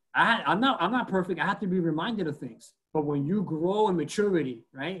me, I'm not perfect. I have to be reminded of things. But when you grow in maturity,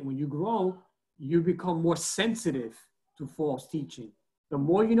 right? When you grow, you become more sensitive to false teaching. The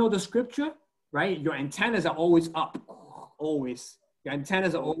more you know the scripture, right? Your antennas are always up, always. Your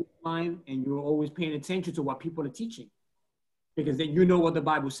antennas are always fine, and you're always paying attention to what people are teaching. Because then you know what the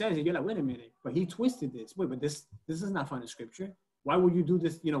Bible says, and you're like, wait a minute, but he twisted this. Wait, but this is not from the scripture. Why would you do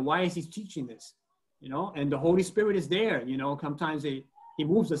this? You know, why is he teaching this? You know, and the Holy Spirit is there. You know, sometimes he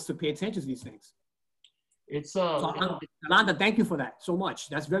moves us to pay attention to these things. It's Alanda, thank you for that so much.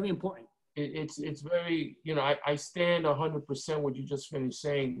 That's very important. It's very, you know, I stand 100% what you just finished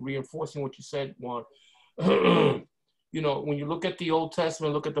saying, reinforcing what you said, Juan. You know, when you look at the Old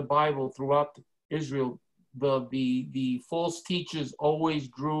Testament, look at the Bible throughout Israel, the false teachers always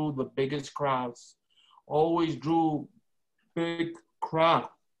drew the biggest crowds, always drew big crowd.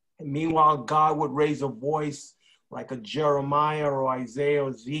 And meanwhile, God would raise a voice like a Jeremiah or Isaiah or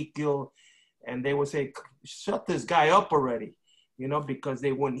Ezekiel, and they would say, shut this guy up already, you know, because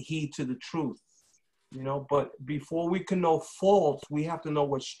they wouldn't heed to the truth, you know. But before we can know false, we have to know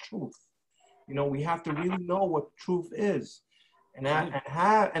what's truth. You know, we have to really know what truth is, and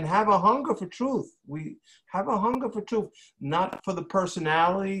have a hunger for truth. We have a hunger for truth, not for the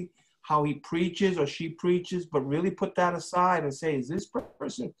personality how he preaches or she preaches, but really put that aside and say, is this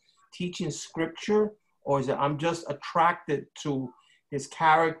person teaching scripture, or is it I'm just attracted to his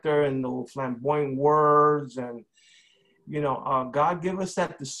character and the flamboyant words? And, you know, God give us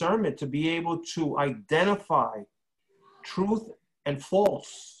that discernment to be able to identify truth and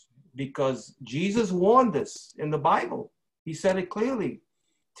false, because Jesus warned us in the Bible. He said it clearly.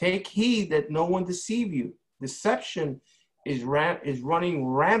 Take heed that no one deceive you. Deception is running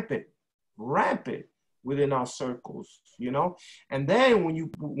rampant within our circles, you know. And then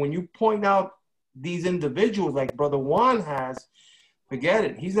when you point out these individuals like Brother Juan has, forget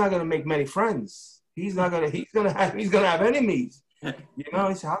it. He's not going to make many friends. He's going to have enemies. You know,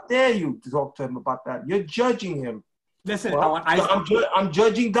 he said, how dare you to talk to him about that? You're judging him. Listen, well, I'm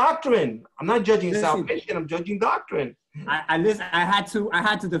judging doctrine. I'm not judging salvation. I'm judging doctrine. I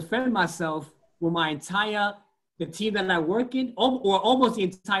had to defend myself with the team that I work in, or almost the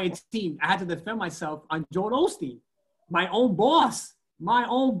entire team. I had to defend myself on Joel Osteen, my own boss.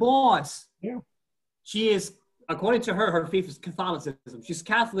 Yeah. She is, according to her faith is Catholicism. She's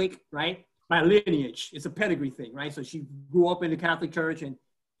Catholic, right? By lineage. It's a pedigree thing, right? So she grew up in the Catholic Church and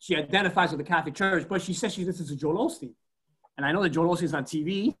she identifies with the Catholic Church, but she says she listens to Joel Osteen. And I know that Joel Osteen is on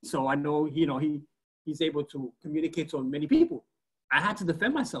TV, so I know, you know, he's able to communicate to many people. I had to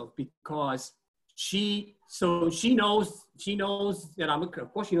defend myself because she knows that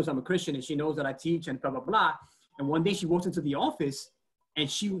of course she knows I'm a Christian, and she knows that I teach and blah, blah, blah. And one day she walked into the office and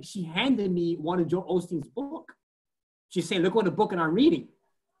she handed me one of Joel Osteen's book. She said, look what the book and I'm reading.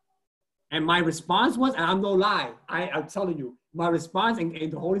 And my response was, and I'm no lie, I'm telling you, my response,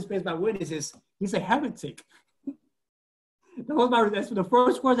 and the Holy Spirit is my witness, is he's a heretic. That's the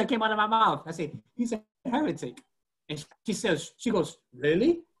first words that came out of my mouth. I said, he's a heretic. And she goes,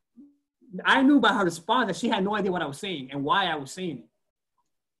 really? I knew by her response that she had no idea what I was saying and why I was saying it.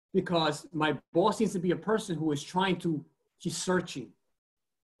 Because my boss seems to be a person who is she's searching,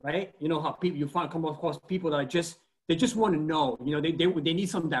 right? You know how you come across people that they just want to know, you know, they need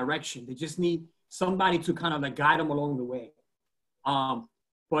some direction. They just need somebody to kind of like guide them along the way.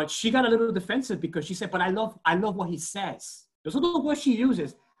 But she got a little defensive because she said, but I love what he says. Those are the words she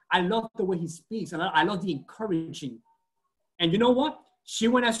uses. I love the way he speaks, and I love the encouraging. And you know what? She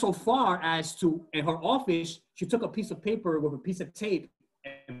went as so far as to, in her office, she took a piece of paper with a piece of tape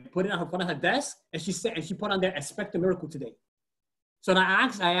and put it on front of her desk, and she put on there, expect a miracle today. So I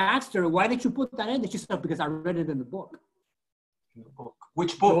asked her, why did you put that in there? She said, because I read it in the book.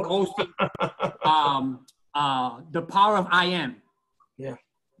 Which book? The Power of I Am. Yeah.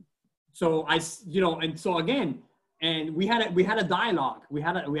 So and so again, and we had a dialogue. We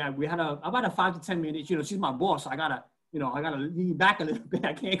had about a 5 to 10 minutes. You know, she's my boss, so I gotta lean back a little bit.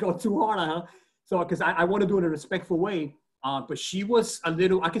 I can't go too hard on her. So because I want to do it in a respectful way. But she was I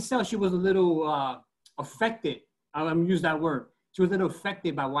could tell she was a little affected. I'm gonna use that word. She was a little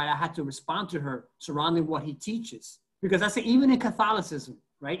affected by why I had to respond to her surrounding what he teaches. Because I say, even in Catholicism,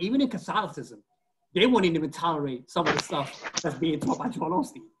 right? Even in Catholicism, they wouldn't even tolerate some of the stuff that's being taught by Joel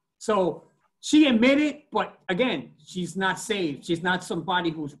Osteen. So she admitted, but again, she's not saved. She's not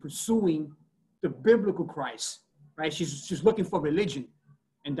somebody who's pursuing the biblical Christ, right? She's looking for religion.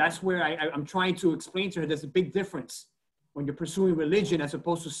 And that's where I'm trying to explain to her there's a big difference when you're pursuing religion as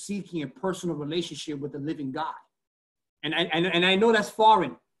opposed to seeking a personal relationship with the living God. And I know that's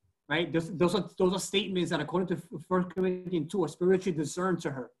foreign, right? Those are statements that, according to 1 Corinthians 2, are spiritually discerned to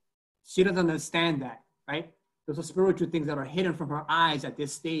her. She doesn't understand that, right? Those are spiritual things that are hidden from her eyes at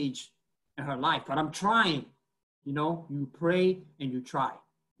this stage in her life. But I'm trying, you know, you pray and you try.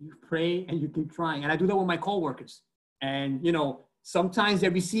 You pray and you keep trying. And I do that with my coworkers. And, you know, sometimes they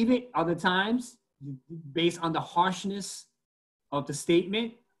receive it. Other times, based on the harshness of the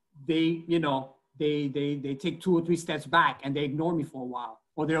statement, they take 2 or 3 steps back and they ignore me for a while,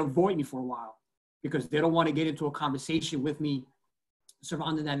 or they avoid me for a while because they don't want to get into a conversation with me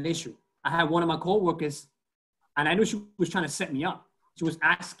surrounding that issue. I had one of my coworkers, and I knew she was trying to set me up. She was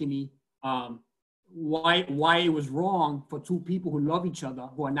asking me why it was wrong for 2 people who love each other,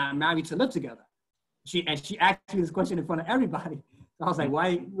 who are not married, to live together. She asked me this question in front of everybody. I was like,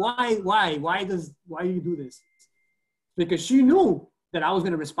 why do you do this? Because she knew that I was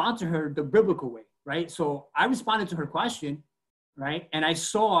going to respond to her the biblical way, right? So I responded to her question, right? And I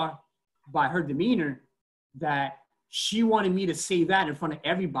saw by her demeanor that she wanted me to say that in front of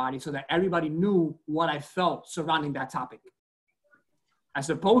everybody so that everybody knew what I felt surrounding that topic. As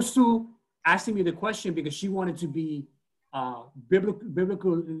opposed to asking me the question because she wanted to be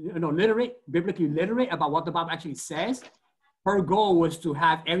biblically literate about what the Bible actually says. Her goal was to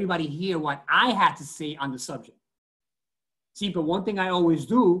have everybody hear what I had to say on the subject. See, but one thing I always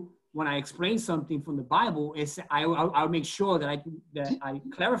do when I explain something from the Bible, I'll make sure that I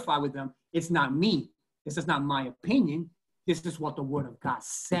clarify with them, it's not me. This is not my opinion. This is what the Word of God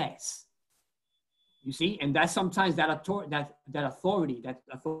says. You see, and that's sometimes that authority, that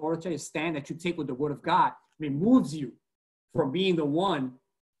authoritative stand that you take with the Word of God removes you from being the one,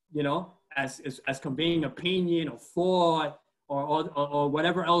 you know, as conveying opinion or thought or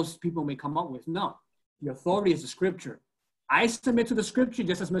whatever else people may come up with. No, the authority is the Scripture. I submit to the Scripture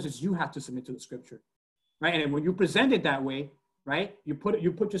just as much as you have to submit to the Scripture, right? And when you present it that way, right, you put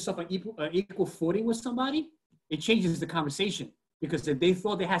yourself on equal footing with somebody, it changes the conversation. Because if they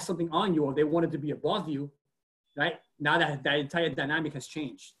thought they had something on you or they wanted to be above you, right, now that entire dynamic has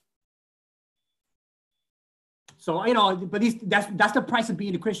changed. So, you know, but that's the price of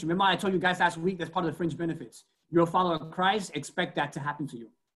being a Christian. Remember I told you guys last week, that's part of the fringe benefits. You're a follower of Christ, expect that to happen to you.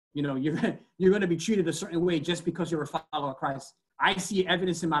 You know, you're going to be treated a certain way just because you're a follower of Christ. I see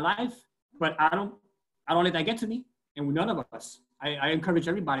evidence in my life, but I don't let that get to me. And none of us. I encourage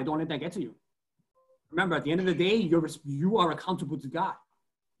everybody, don't let that get to you. Remember, at the end of the day, you are accountable to God.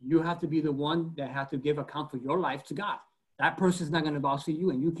 You have to be the one that have to give account for your life to God. That person is not going to vouch for you,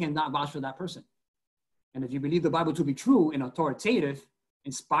 and you cannot vouch for that person. And if you believe the Bible to be true and authoritative,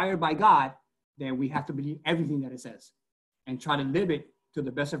 inspired by God, then we have to believe everything that it says and try to live it to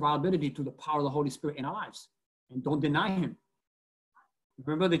the best of our ability to the power of the Holy Spirit in our lives. And don't deny him.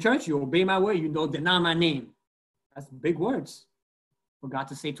 Remember the church, you obey my word, you don't deny my name. That's big words for God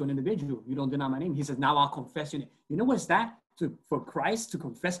to say to an individual. You don't deny my name. He says, now I'll confess your name. You know what's that? For Christ to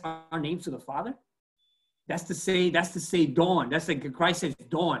confess our names to the Father? That's to say Dawn. That's like Christ says,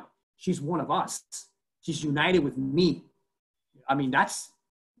 Dawn. She's one of us. She's united with me. I mean, that's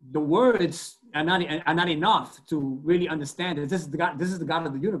the words are not enough to really understand that this is the God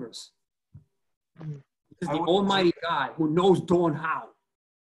of the universe. This is the Almighty God who knows Dawn how.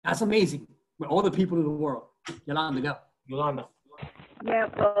 That's amazing. With all the people in the world. Yolanda, go. Yolanda. Yeah,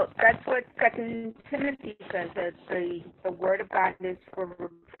 well, that's what 2 Timothy says, that the word of God is for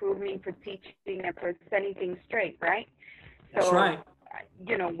reproving, for teaching, and for setting things straight, right? That's right.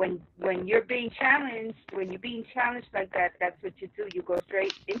 You know, when you're being challenged, like that, that's what you do. You go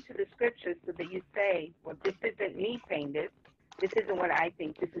straight into the scriptures so that you say, well, this isn't me saying this. This isn't what I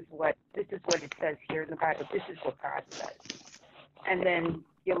think. This is what it says here in the Bible. This is what God says. And then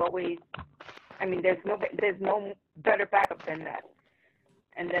you'll always, I mean, there's no better backup than that.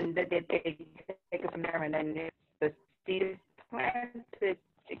 And then they take it from there, and then if the seed is planted,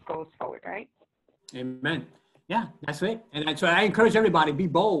 it goes forward, right? Amen. Yeah, that's it. And so I encourage everybody, be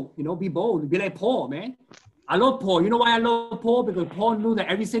bold, you know, be bold. Be like Paul, man. I love Paul. You know why I love Paul? Because Paul knew that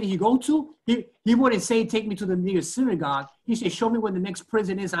every city he go to, he wouldn't say, take me to the nearest synagogue. He said, show me where the next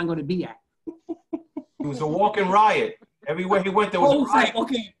prison is I'm going to be at. It was a walking riot. Everywhere he went, there was a riot. Like,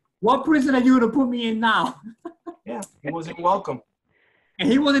 okay, what prison are you going to put me in now? Yeah, he wasn't welcome. And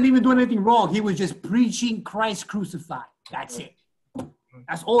he wasn't even doing anything wrong. He was just preaching Christ crucified. That's it.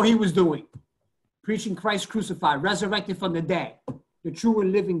 That's all he was doing. Preaching Christ crucified, resurrected from the dead, the true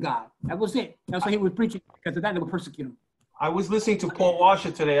and living God. That was it. That's what he was preaching. Because of that, they would persecute him. I was listening to Paul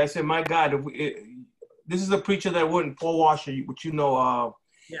Washer today. I said, my God, this is a preacher that wouldn't, Paul Washer, which you know.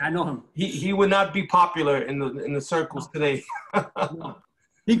 Yeah, I know him. He would not be popular in the circles today. No.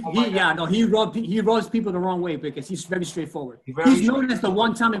 He rubs people the wrong way because he's very straightforward. He's known as the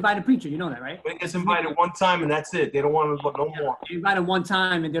one-time invited preacher. You know that, right? He gets invited one time and that's it. They don't want to no more. They invite him one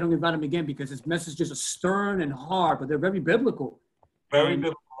time and they don't invite him again because his messages are stern and hard, but they're very biblical. Very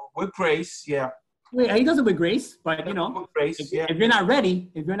biblical. With grace, yeah. Yeah, he does it with grace, but you know, with grace, if you're not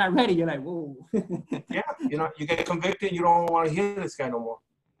ready, you're like, whoa. Yeah, you know, you get convicted, you don't want to hear this guy no more.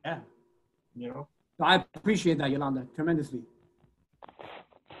 Yeah. You know? So I appreciate that, Yolanda, tremendously.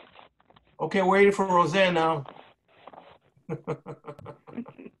 Okay, waiting for Roseanne now.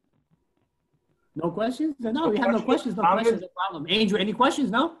 No questions? No, we have no questions. No questions. No problem. Angel, any questions?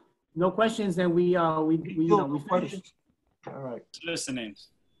 No? No questions. Then we finish. All right. Listening.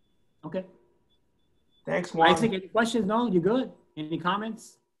 Okay. Thanks, Juan. Isaac, any questions? No, you good? Any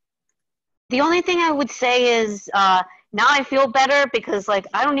comments? The only thing I would say is now I feel better because like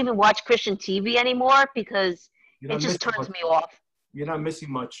I don't even watch Christian TV anymore because it just turns me off. You're not missing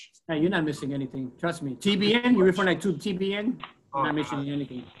much. Hey, you're not missing anything. Trust me. TBN, you're referring to TBN? You're not missing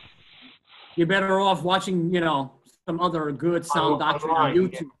anything. You're better off watching, you know, some other good sound doctrine on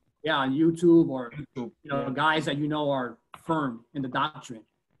YouTube. Yeah, on YouTube or, you know, guys that you know are firm in the doctrine.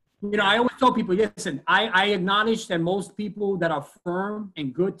 You know, I always tell people, listen, I acknowledge that most people that are firm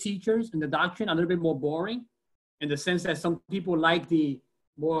and good teachers in the doctrine are a little bit more boring in the sense that some people like the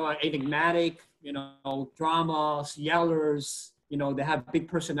more enigmatic, you know, dramas, yellers, You know, they have big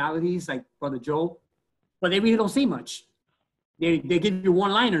personalities like Brother Joe, but they really don't say much. They give you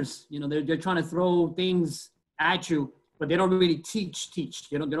one-liners. You know, they're trying to throw things at you, but they don't really teach.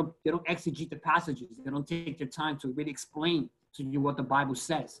 They don't exegete the passages. They don't take their time to really explain to you what the Bible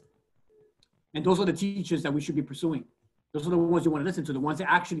says. And those are the teachers that we should be pursuing. Those are the ones you want to listen to, the ones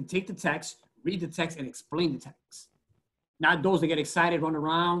that actually take the text, read the text, and explain the text. Not those that get excited, run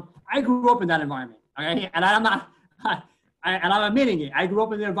around. I grew up in that environment, okay? And I'm admitting it. I grew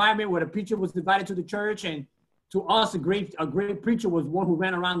up in an environment where the preacher was invited to the church, and to us, a great preacher was one who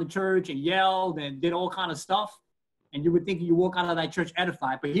ran around the church and yelled and did all kind of stuff. And you would think you walk out of that church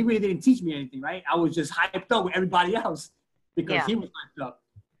edified, but he really didn't teach me anything, right? I was just hyped up with everybody else because he was hyped up.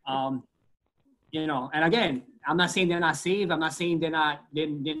 You know, and again, I'm not saying they're not saved. I'm not saying they're not,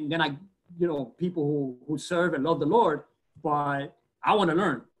 you know, people who serve and love the Lord, but I want to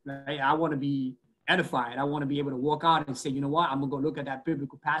learn, right? I want to be edified. I want to be able to walk out and say, you know what, I'm going to go look at that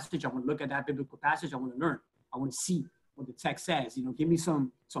biblical passage. I want to look at that biblical passage. I want to learn. I want to see what the text says. You know, give me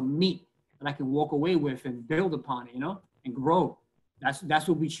some meat that I can walk away with and build upon it, you know, and grow. That's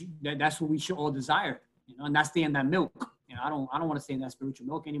what we should all desire, you know, and not stay in that milk. You know, I don't want to stay in that spiritual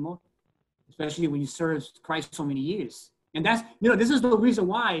milk anymore, especially when you serve Christ so many years. And that's, you know, this is the reason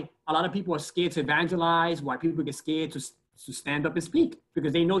why a lot of people are scared to evangelize, why people get scared to stand up and speak,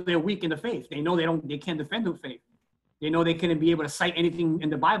 because they know they're weak in the faith. They know they can't defend their faith. They know they can't be able to cite anything in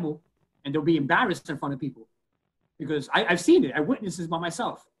the Bible, and they'll be embarrassed in front of people. Because I've seen it. I witnessed this by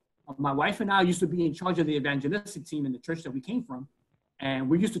myself. My wife and I used to be in charge of the evangelistic team in the church that we came from. And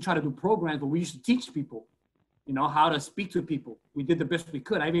we used to try to do programs where we used to teach people, you know, how to speak to people. We did the best we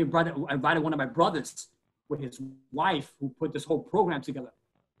could. I even invited one of my brothers with his wife who put this whole program together.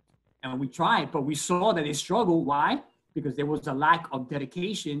 And we tried, but we saw that they struggled. Why? Because there was a lack of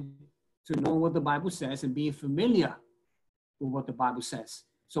dedication to knowing what the Bible says and being familiar with what the Bible says.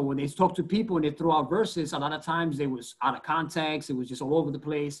 So when they talk to people and they throw out verses, a lot of times they was out of context. It was just all over the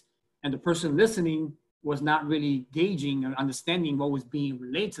place. And the person listening was not really gauging or understanding what was being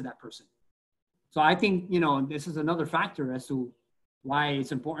relayed to that person. So I think, you know, this is another factor as to why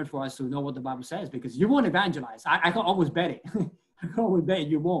it's important for us to know what the Bible says, because you won't evangelize. I can almost bet it. I can always bet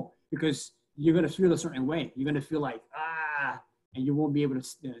you won't, because you're going to feel a certain way. You're going to feel like, and you won't be able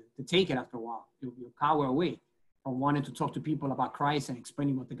to take it after a while. You'll cower away from wanting to talk to people about Christ and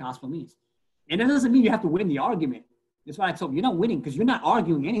explaining what the gospel means. And that doesn't mean you have to win the argument. That's why I told you, you're not winning because you're not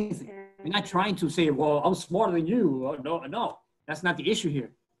arguing anything. You're not trying to say, well, I'm smarter than you. No, that's not the issue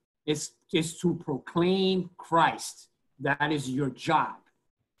here. It's just to proclaim Christ. That is your job.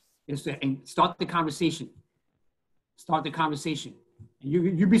 And start the conversation. Start the conversation. And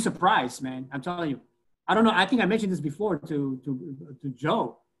you'd be surprised, man. I'm telling you. I don't know. I think I mentioned this before to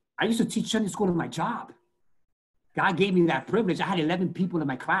Joe. I used to teach Sunday school in my job. God gave me that privilege. I had 11 people in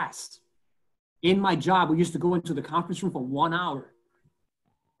my class. In my job, we used to go into the conference room for 1 hour.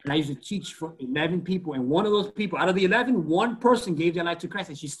 And I used to teach for 11 people. And one of those people, out of the 11, one person gave their life to Christ,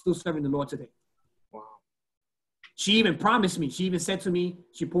 and she's still serving the Lord today. Wow. She even promised me. She even said to me,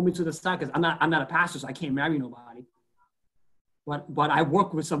 she pulled me to the side, because I'm not a pastor, so I can't marry nobody. But I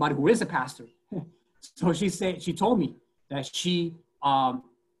work with somebody who is a pastor. So she told me that she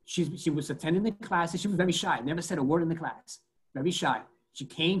was attending the class, and she was very shy. Never said a word in the class. Very shy. She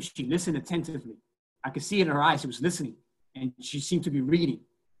came, she listened attentively. I could see it in her eyes. She was listening, and she seemed to be reading.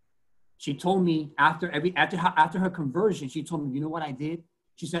 She told me after her conversion, she told me, you know what I did?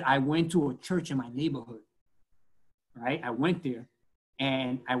 She said, I went to a church in my neighborhood, right? I went there,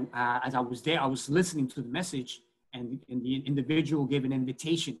 and as I was there, I was listening to the message, and the individual gave an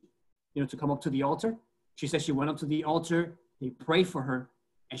invitation, you know, to come up to the altar. She said she went up to the altar, they prayed for her,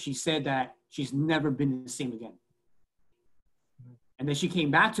 and she said that she's never been the same again. And then she came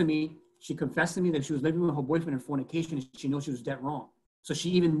back to me. She confessed to me that she was living with her boyfriend in fornication, and she knows she was dead wrong. So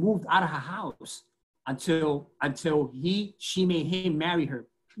she even moved out of her house until she made him marry her.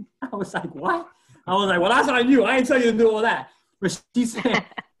 I was like, what? I was like, well, that's on you. I ain't tell you to do all that. But she said,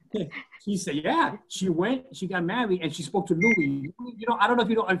 yeah, she went, she got married, and she spoke to Louis. You know, I don't know if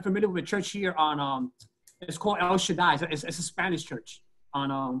you know, I'm familiar with a church here on, it's called El Shaddai. It's a Spanish church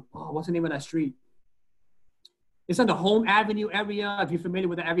on, what's the name of that street? It's on the Home Avenue area. If you're familiar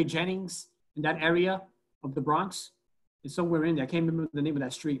with the area, Jennings, in that area of the Bronx, it's somewhere in there. I can't remember the name of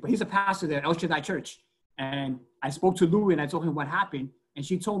that street, but he's a pastor there, El Shaddai Church. And I spoke to Louis, and I told him what happened. And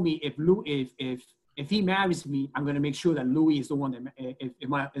she told me, if he marries me, I'm going to make sure that Louis is the one that,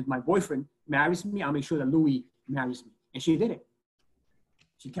 if my boyfriend marries me, I'll make sure that Louis marries me. And she did it.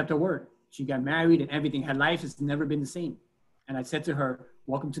 She kept her word. She got married and everything. Her life has never been the same. And I said to her,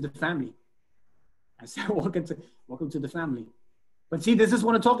 welcome to the family. I said, welcome to the family. But see, this is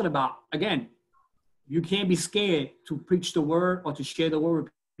what I'm talking about. Again, you can't be scared to preach the word or to share the word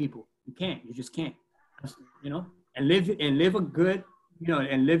with people. You can't. You just can't. You know, and live a good, you know,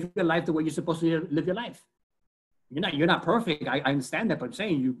 and live your life the way you're supposed to live your life. You're not perfect. I understand that, but I'm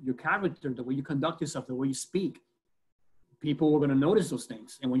saying your character, the way you conduct yourself, the way you speak, people are going to notice those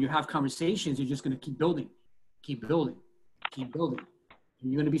things. And when you have conversations, you're just going to keep building, keep building, keep building.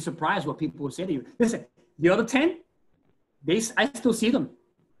 And you're going to be surprised what people will say to you. Listen, the other 10, I still see them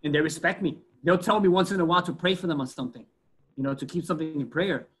and they respect me. They'll tell me once in a while to pray for them on something, you know, to keep something in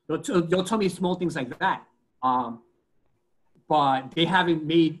prayer. They'll tell me small things like that. But they haven't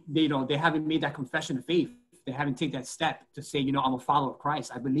made that confession of faith. They haven't taken that step to say, you know, I'm a follower of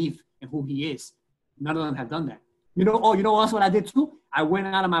Christ. I believe in who he is. None of them have done that. You know also what I did too? I went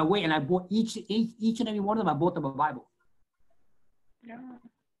out of my way and I bought each and every one of them, I bought them a Bible. Yeah.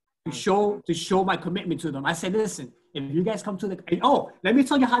 To show my commitment to them. I said, listen, if you guys come to let me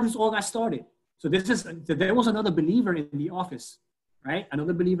tell you how this all got started. So there was another believer in the office, right?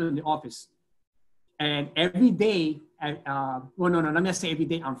 Another believer in the office. And every day, let me say every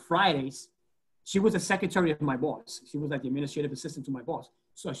day, on Fridays, she was the secretary of my boss. She was like the administrative assistant to my boss.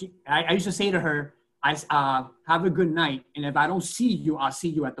 So I used to say to her, have a good night. And if I don't see you, I'll see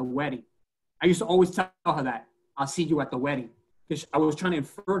you at the wedding. I used to always tell her that. I'll see you at the wedding. Because I was trying to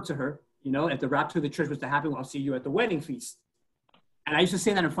infer to her, you know, if the rapture of the church was to happen, I'll see you at the wedding feast. And I used to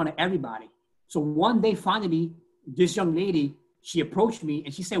say that in front of everybody. So one day, finally, this young lady, she approached me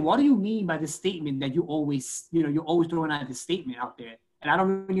and she said, what do you mean by this statement that you're always throwing out this statement out there? And I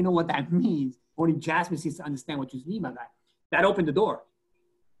don't really know what that means. Only Jasmine seems to understand what you mean by that. That opened the door.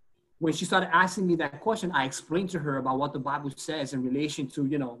 When she started asking me that question, I explained to her about what the Bible says in relation to,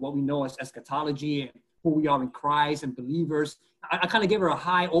 you know, what we know as eschatology and who we are in Christ and believers. I kind of gave her a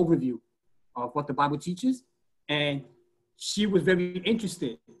high overview of what the Bible teaches. And she was very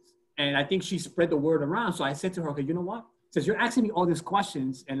interested. And I think she spread the word around. So I said to her, okay, you know what? Since you're asking me all these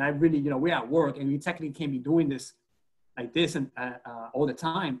questions and I really, you know, we're at work and we technically can't be doing this like this and all the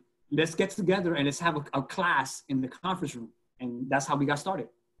time. Let's get together and let's have a class in the conference room. And that's how we got started.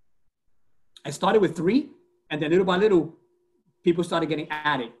 I started with 3, and then little by little, people started getting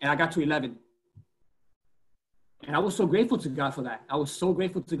added, and I got to 11. And I was so grateful to God for that. I was so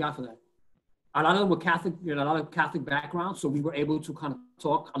grateful to God for that. A lot of them were Catholic, you know, a lot of Catholic background, so we were able to kind of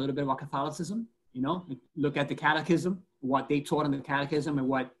talk a little bit about Catholicism, you know, look at the catechism, what they taught in the catechism and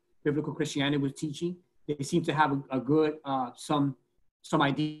what biblical Christianity was teaching. They seemed to have a good, some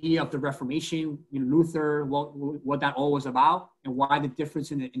idea of the Reformation, you know, Luther, what that all was about, and why the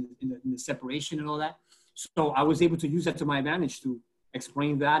difference in the separation and all that. So I was able to use that to my advantage to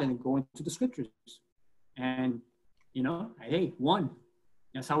explain that and go into the scriptures. And, you know, hey, one,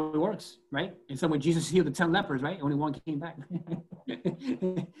 that's how it works, right? And so when Jesus healed the 10 lepers, right? Only one came back.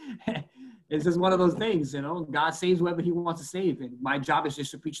 It's just one of those things, you know, God saves whoever he wants to save. And my job is just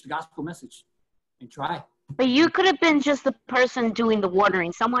to preach the gospel message and try. But you could have been just the person doing the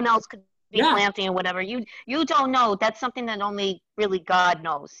watering. Someone else could be planting or whatever. You don't know. That's something that only really God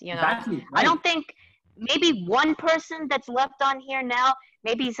knows, you know. Exactly, right. I don't think maybe one person that's left on here now,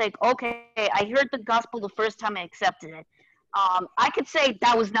 maybe he's like, okay, I heard the gospel the first time I accepted it. I could say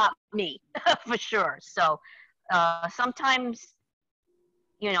that was not me for sure. So sometimes,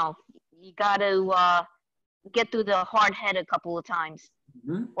 you know, you got to get through the hard head a couple of times.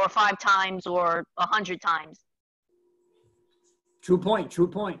 Mm-hmm. Or 5 times or 100 times. True point.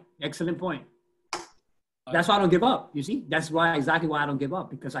 Excellent point. That's why I don't give up. You see, that's exactly why I don't give up,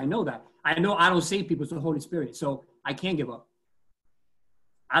 because I know that. I know I don't save people to the Holy Spirit, so I can't give up.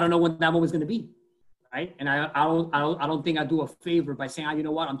 I don't know when that moment's going to be, right? And I don't think I do a favor by saying, you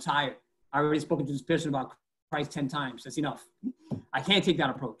know what, I'm tired. I already spoken to this person about Christ 10 times. That's enough. I can't take that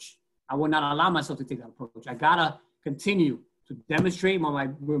approach. I will not allow myself to take that approach. I gotta continue to demonstrate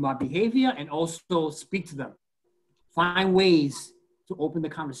my behavior and also speak to them. Find ways to open the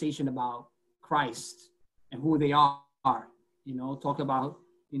conversation about Christ and who they are. You know, talk about,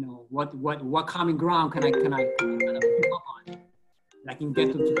 you know, what common ground can I pick up on? I can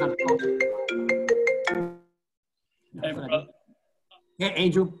get them to kind of talk. Hey, brother. Yeah,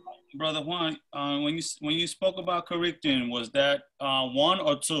 Angel. Brother Juan, when you spoke about Corinthian, was that 1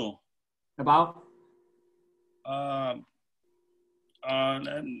 or 2? About?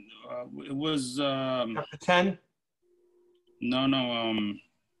 It was chapter 10. No.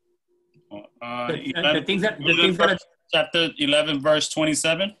 The things that are, chapter 11, verse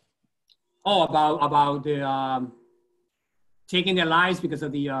 27. Oh, about the taking their lives because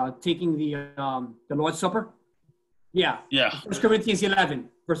of the taking the Lord's Supper. Yeah. 1 Corinthians 11,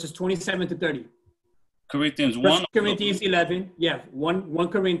 verses 27 to 30. Corinthians 1. 1 Corinthians 11. Yeah, 1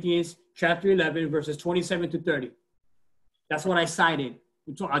 Corinthians chapter 11, verses 27 to 30. That's what I cited.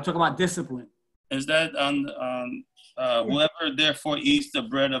 I talk about discipline. Is that on whoever therefore eats the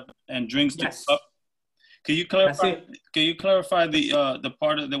bread of and drinks the Yes. cup? Can you clarify? That's it. Can you clarify the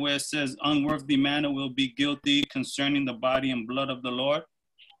part of the way it says unworthy manner will be guilty concerning the body and blood of the Lord?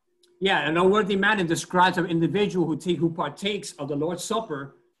 Yeah, an unworthy manner describes an individual who partakes of the Lord's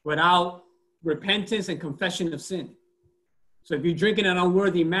Supper without repentance and confession of sin. So if you drink in an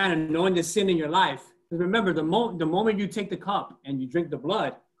unworthy manner, knowing the sin in your life, because remember, the moment you take the cup and you drink the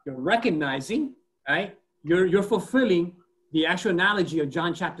blood, you're recognizing, right? You're fulfilling the actual analogy of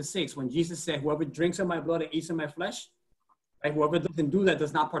John chapter 6, when Jesus said, whoever drinks of my blood and eats of my flesh, right? Whoever doesn't do that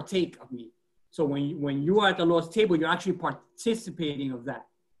does not partake of me. So when you are at the Lord's table, you're actually participating of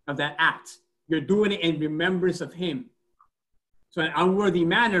that act. You're doing it in remembrance of him. So an unworthy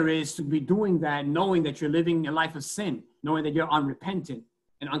manner is to be doing that, knowing that you're living a life of sin, knowing that you're unrepentant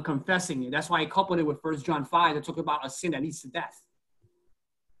and unconfessing it. That's why I coupled it with 1 John 5 that talk about a sin that leads to death.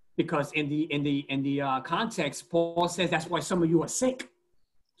 Because in the context, Paul says that's why some of you are sick.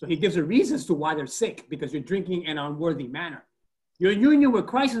 So he gives the reasons to why they're sick, because you're drinking in an unworthy manner. Your union with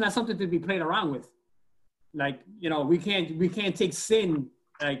Christ is not something to be played around with. Like, we can't take sin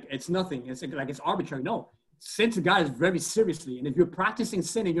like it's nothing. It's like it's arbitrary. No, sin to God is very seriously. And if you're practicing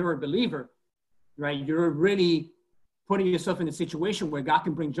sin and you're a believer, right, you're really putting yourself in a situation where God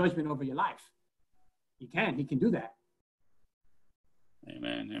can bring judgment over your life. He can do that.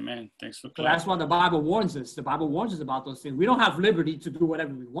 Amen. Amen. Thanks for So clarifying. that's why the Bible warns us. The Bible warns us about those things. We don't have liberty to do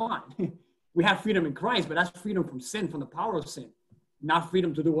whatever we want. We have freedom in Christ, but that's freedom from sin, from the power of sin. Not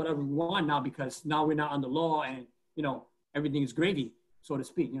freedom to do whatever we want now, because now we're not under law and, everything is gravy, so to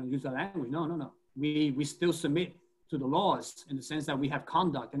speak. Use that language. No. We still submit to the laws in the sense that we have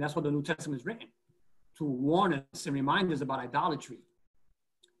conduct. And that's what the New Testament is written, to warn us and remind us about idolatry,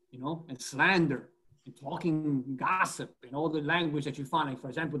 and slander, and talking gossip, and all the language that you find, like, for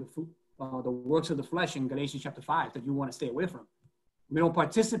example, the works of the flesh in Galatians chapter 5 that you want to stay away from. We don't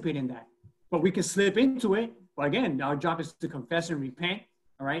participate in that, but we can slip into it. But again, our job is to confess and repent,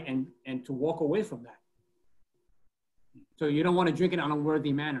 all right, and to walk away from that. So you don't want to drink it in an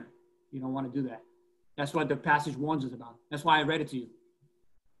unworthy manner. You don't want to do that. That's what the passage warns us about. That's why I read it to you.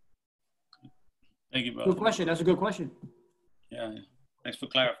 Thank you, brother. Good question. That's a good question. Yeah. Thanks for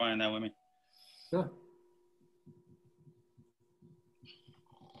clarifying that with me. Sure.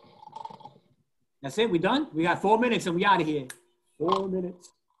 That's it. We done? We got 4 minutes and we out of here. 4 minutes.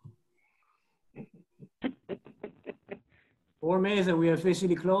 4 minutes and we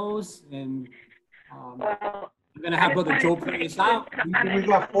officially close. And we're going to have Brother Joe pray us out. We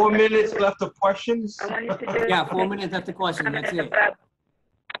got 4 minutes left of questions. Yeah, 4 minutes left of questions. That's it.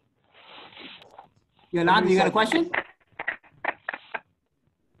 Yolanda, you got a question?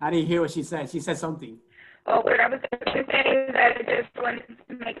 I didn't hear what she said. She said something. Oh, what I was going to say is that I just wanted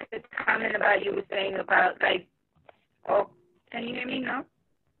to make a comment about you were saying about, like, can you hear me now?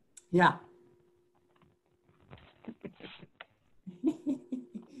 Yeah.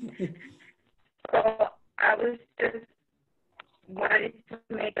 So I was just wanted to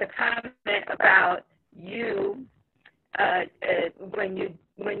make a comment about you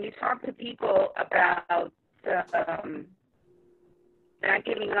when you talk to people about not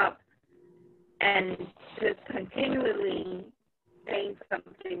giving up and just continually saying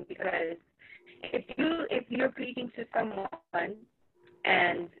something, because if you're preaching to someone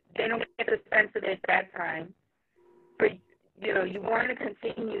and they don't get the sense of it at that time, but you want to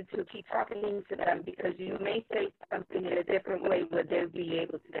continue to keep talking to them, because you may say something in a different way where they'll be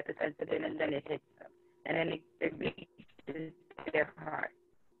able to get the sense of it, and then it hits them, and then it reaches their heart.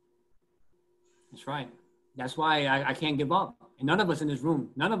 That's right. That's why I can't give up. And none of us in this room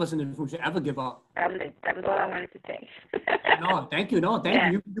should ever give up. That was all I wanted to say. No, thank you. No,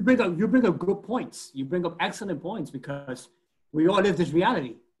 thank you. You bring up good points. You bring up excellent points, because we all live this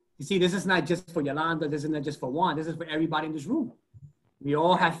reality. You see, this is not just for Yolanda. This is not just for Juan. This is for everybody in this room. We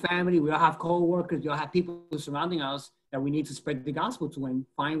all have family. We all have co-workers. We all have people surrounding us that we need to spread the gospel to, and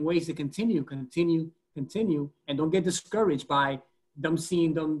find ways to continue, and don't get discouraged by them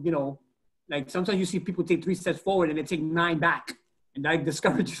seeing them, like sometimes you see people take 3 steps forward and they take 9 back, and that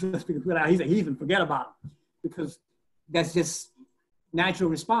discourages us, because we're like, he's a heathen, forget about him, because that's just natural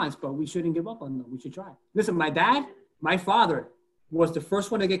response. But we shouldn't give up on them. We should try. Listen, my father was the first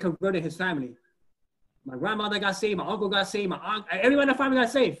one to get converted in his family. My grandmother got saved, my uncle got saved, my aunt, everyone in the family got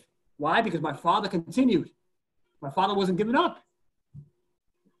saved. Why? Because my father continued. My father wasn't giving up.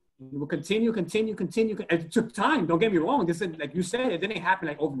 He would continue. It took time. Don't get me wrong. This is, like you said, it didn't happen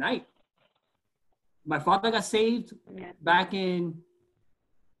like overnight. My father got saved Yeah. back in,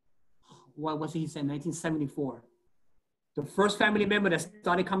 what was he said, 1974. The first family member that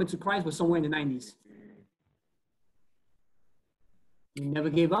started coming to Christ was somewhere in the 90s. He never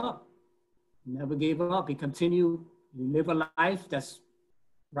gave up. Never gave up. He continued to live a life that's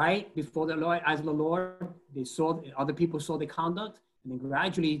right before the Lord, as the Lord. They saw, other people saw the conduct, and then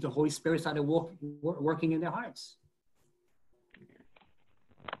gradually the Holy Spirit started working in their hearts.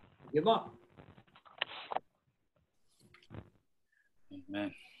 Give up.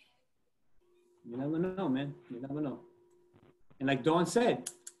 Amen. You never know, man. You never know. And like Dawn said,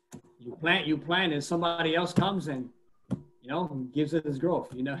 you plant, and somebody else comes and, you know, gives it its growth.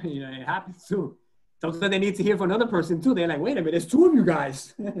 You know, it happens too. Sometimes they need to hear from another person too. They're like, wait a minute, there's 2 of you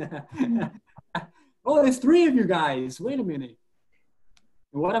guys. Oh, there's 3 of you guys. Wait a minute.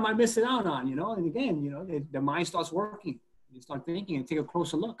 What am I missing out on? You know, and again, you know, the mind starts working. You start thinking and take a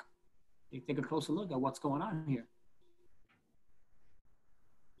closer look. You take a closer look at what's going on here.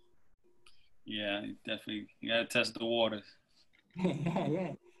 Yeah, definitely. You gotta test the waters.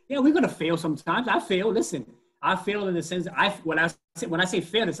 Yeah, we're gonna fail sometimes. I fail. Listen, I fail in the sense when I say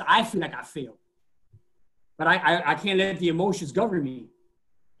fail, it's I feel like I fail. But I can't let the emotions govern me.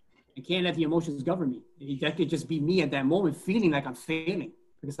 I can't let the emotions govern me. That could just be me at that moment feeling like I'm failing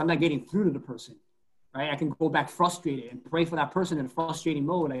because I'm not getting through to the person, right? I can go back frustrated and pray for that person in a frustrating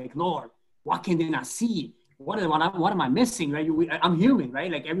mode, like, Lord, what can they not see? What am I missing, right? I'm human,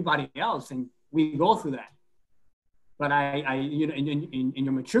 right? Like everybody else, and we go through that. But you know, in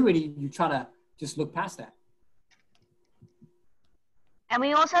your maturity, you try to just look past that. And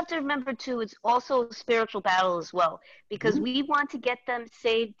we also have to remember too, it's also a spiritual battle as well, because we want to get them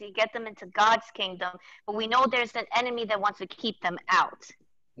saved, to get them into God's kingdom, but we know there's an enemy that wants to keep them out.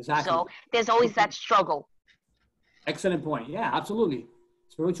 Exactly. So there's always that struggle. Excellent point. Yeah, absolutely.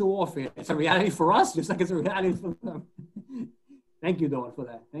 Spiritual warfare. It's a reality for us, just like it's a reality for them. Thank you, Dawn, for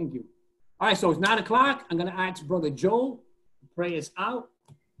that. Thank you. All right, so it's 9 o'clock. I'm going to ask Brother Joe to pray us out.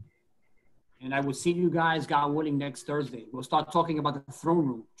 And I will see you guys, God willing, next Thursday. We'll start talking about the throne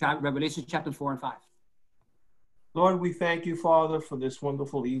room, Revelation chapter 4 and 5. Lord, we thank you, Father, for this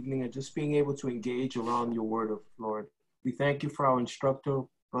wonderful evening and just being able to engage around your word, Lord. We thank you for our instructor,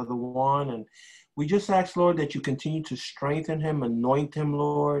 Brother Juan, and we just ask, Lord, that you continue to strengthen him, anoint him,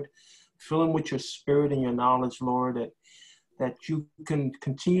 Lord, fill him with your spirit and your knowledge, Lord, that you can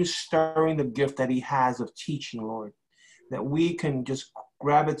continue stirring the gift that he has of teaching, Lord, that we can just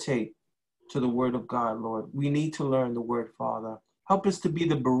gravitate to the word of God, Lord. We need to learn the word, Father. Help us to be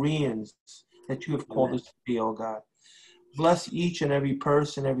the Bereans that you have called us to be, oh God. Bless each and every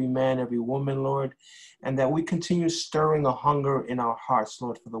person, every man, every woman, Lord, and that we continue stirring a hunger in our hearts,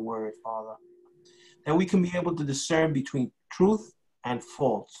 Lord, for the word, Father. That we can be able to discern between truth and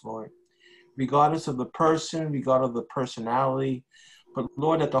false, Lord, regardless of the person, regardless of the personality. But,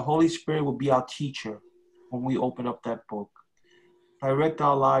 Lord, that the Holy Spirit will be our teacher when we open up that book. Direct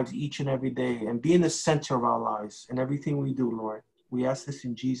our lives each and every day and be in the center of our lives in everything we do, Lord. We ask this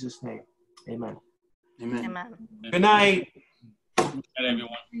in Jesus' name. Amen. Amen. Amen. Good night. Good night,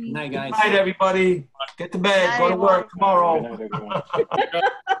 everyone. Good night, guys. Good night, everybody. Get to bed. Night, Go to work everyone. tomorrow. Good night, everyone.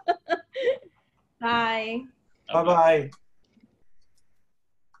 Bye. Bye-bye.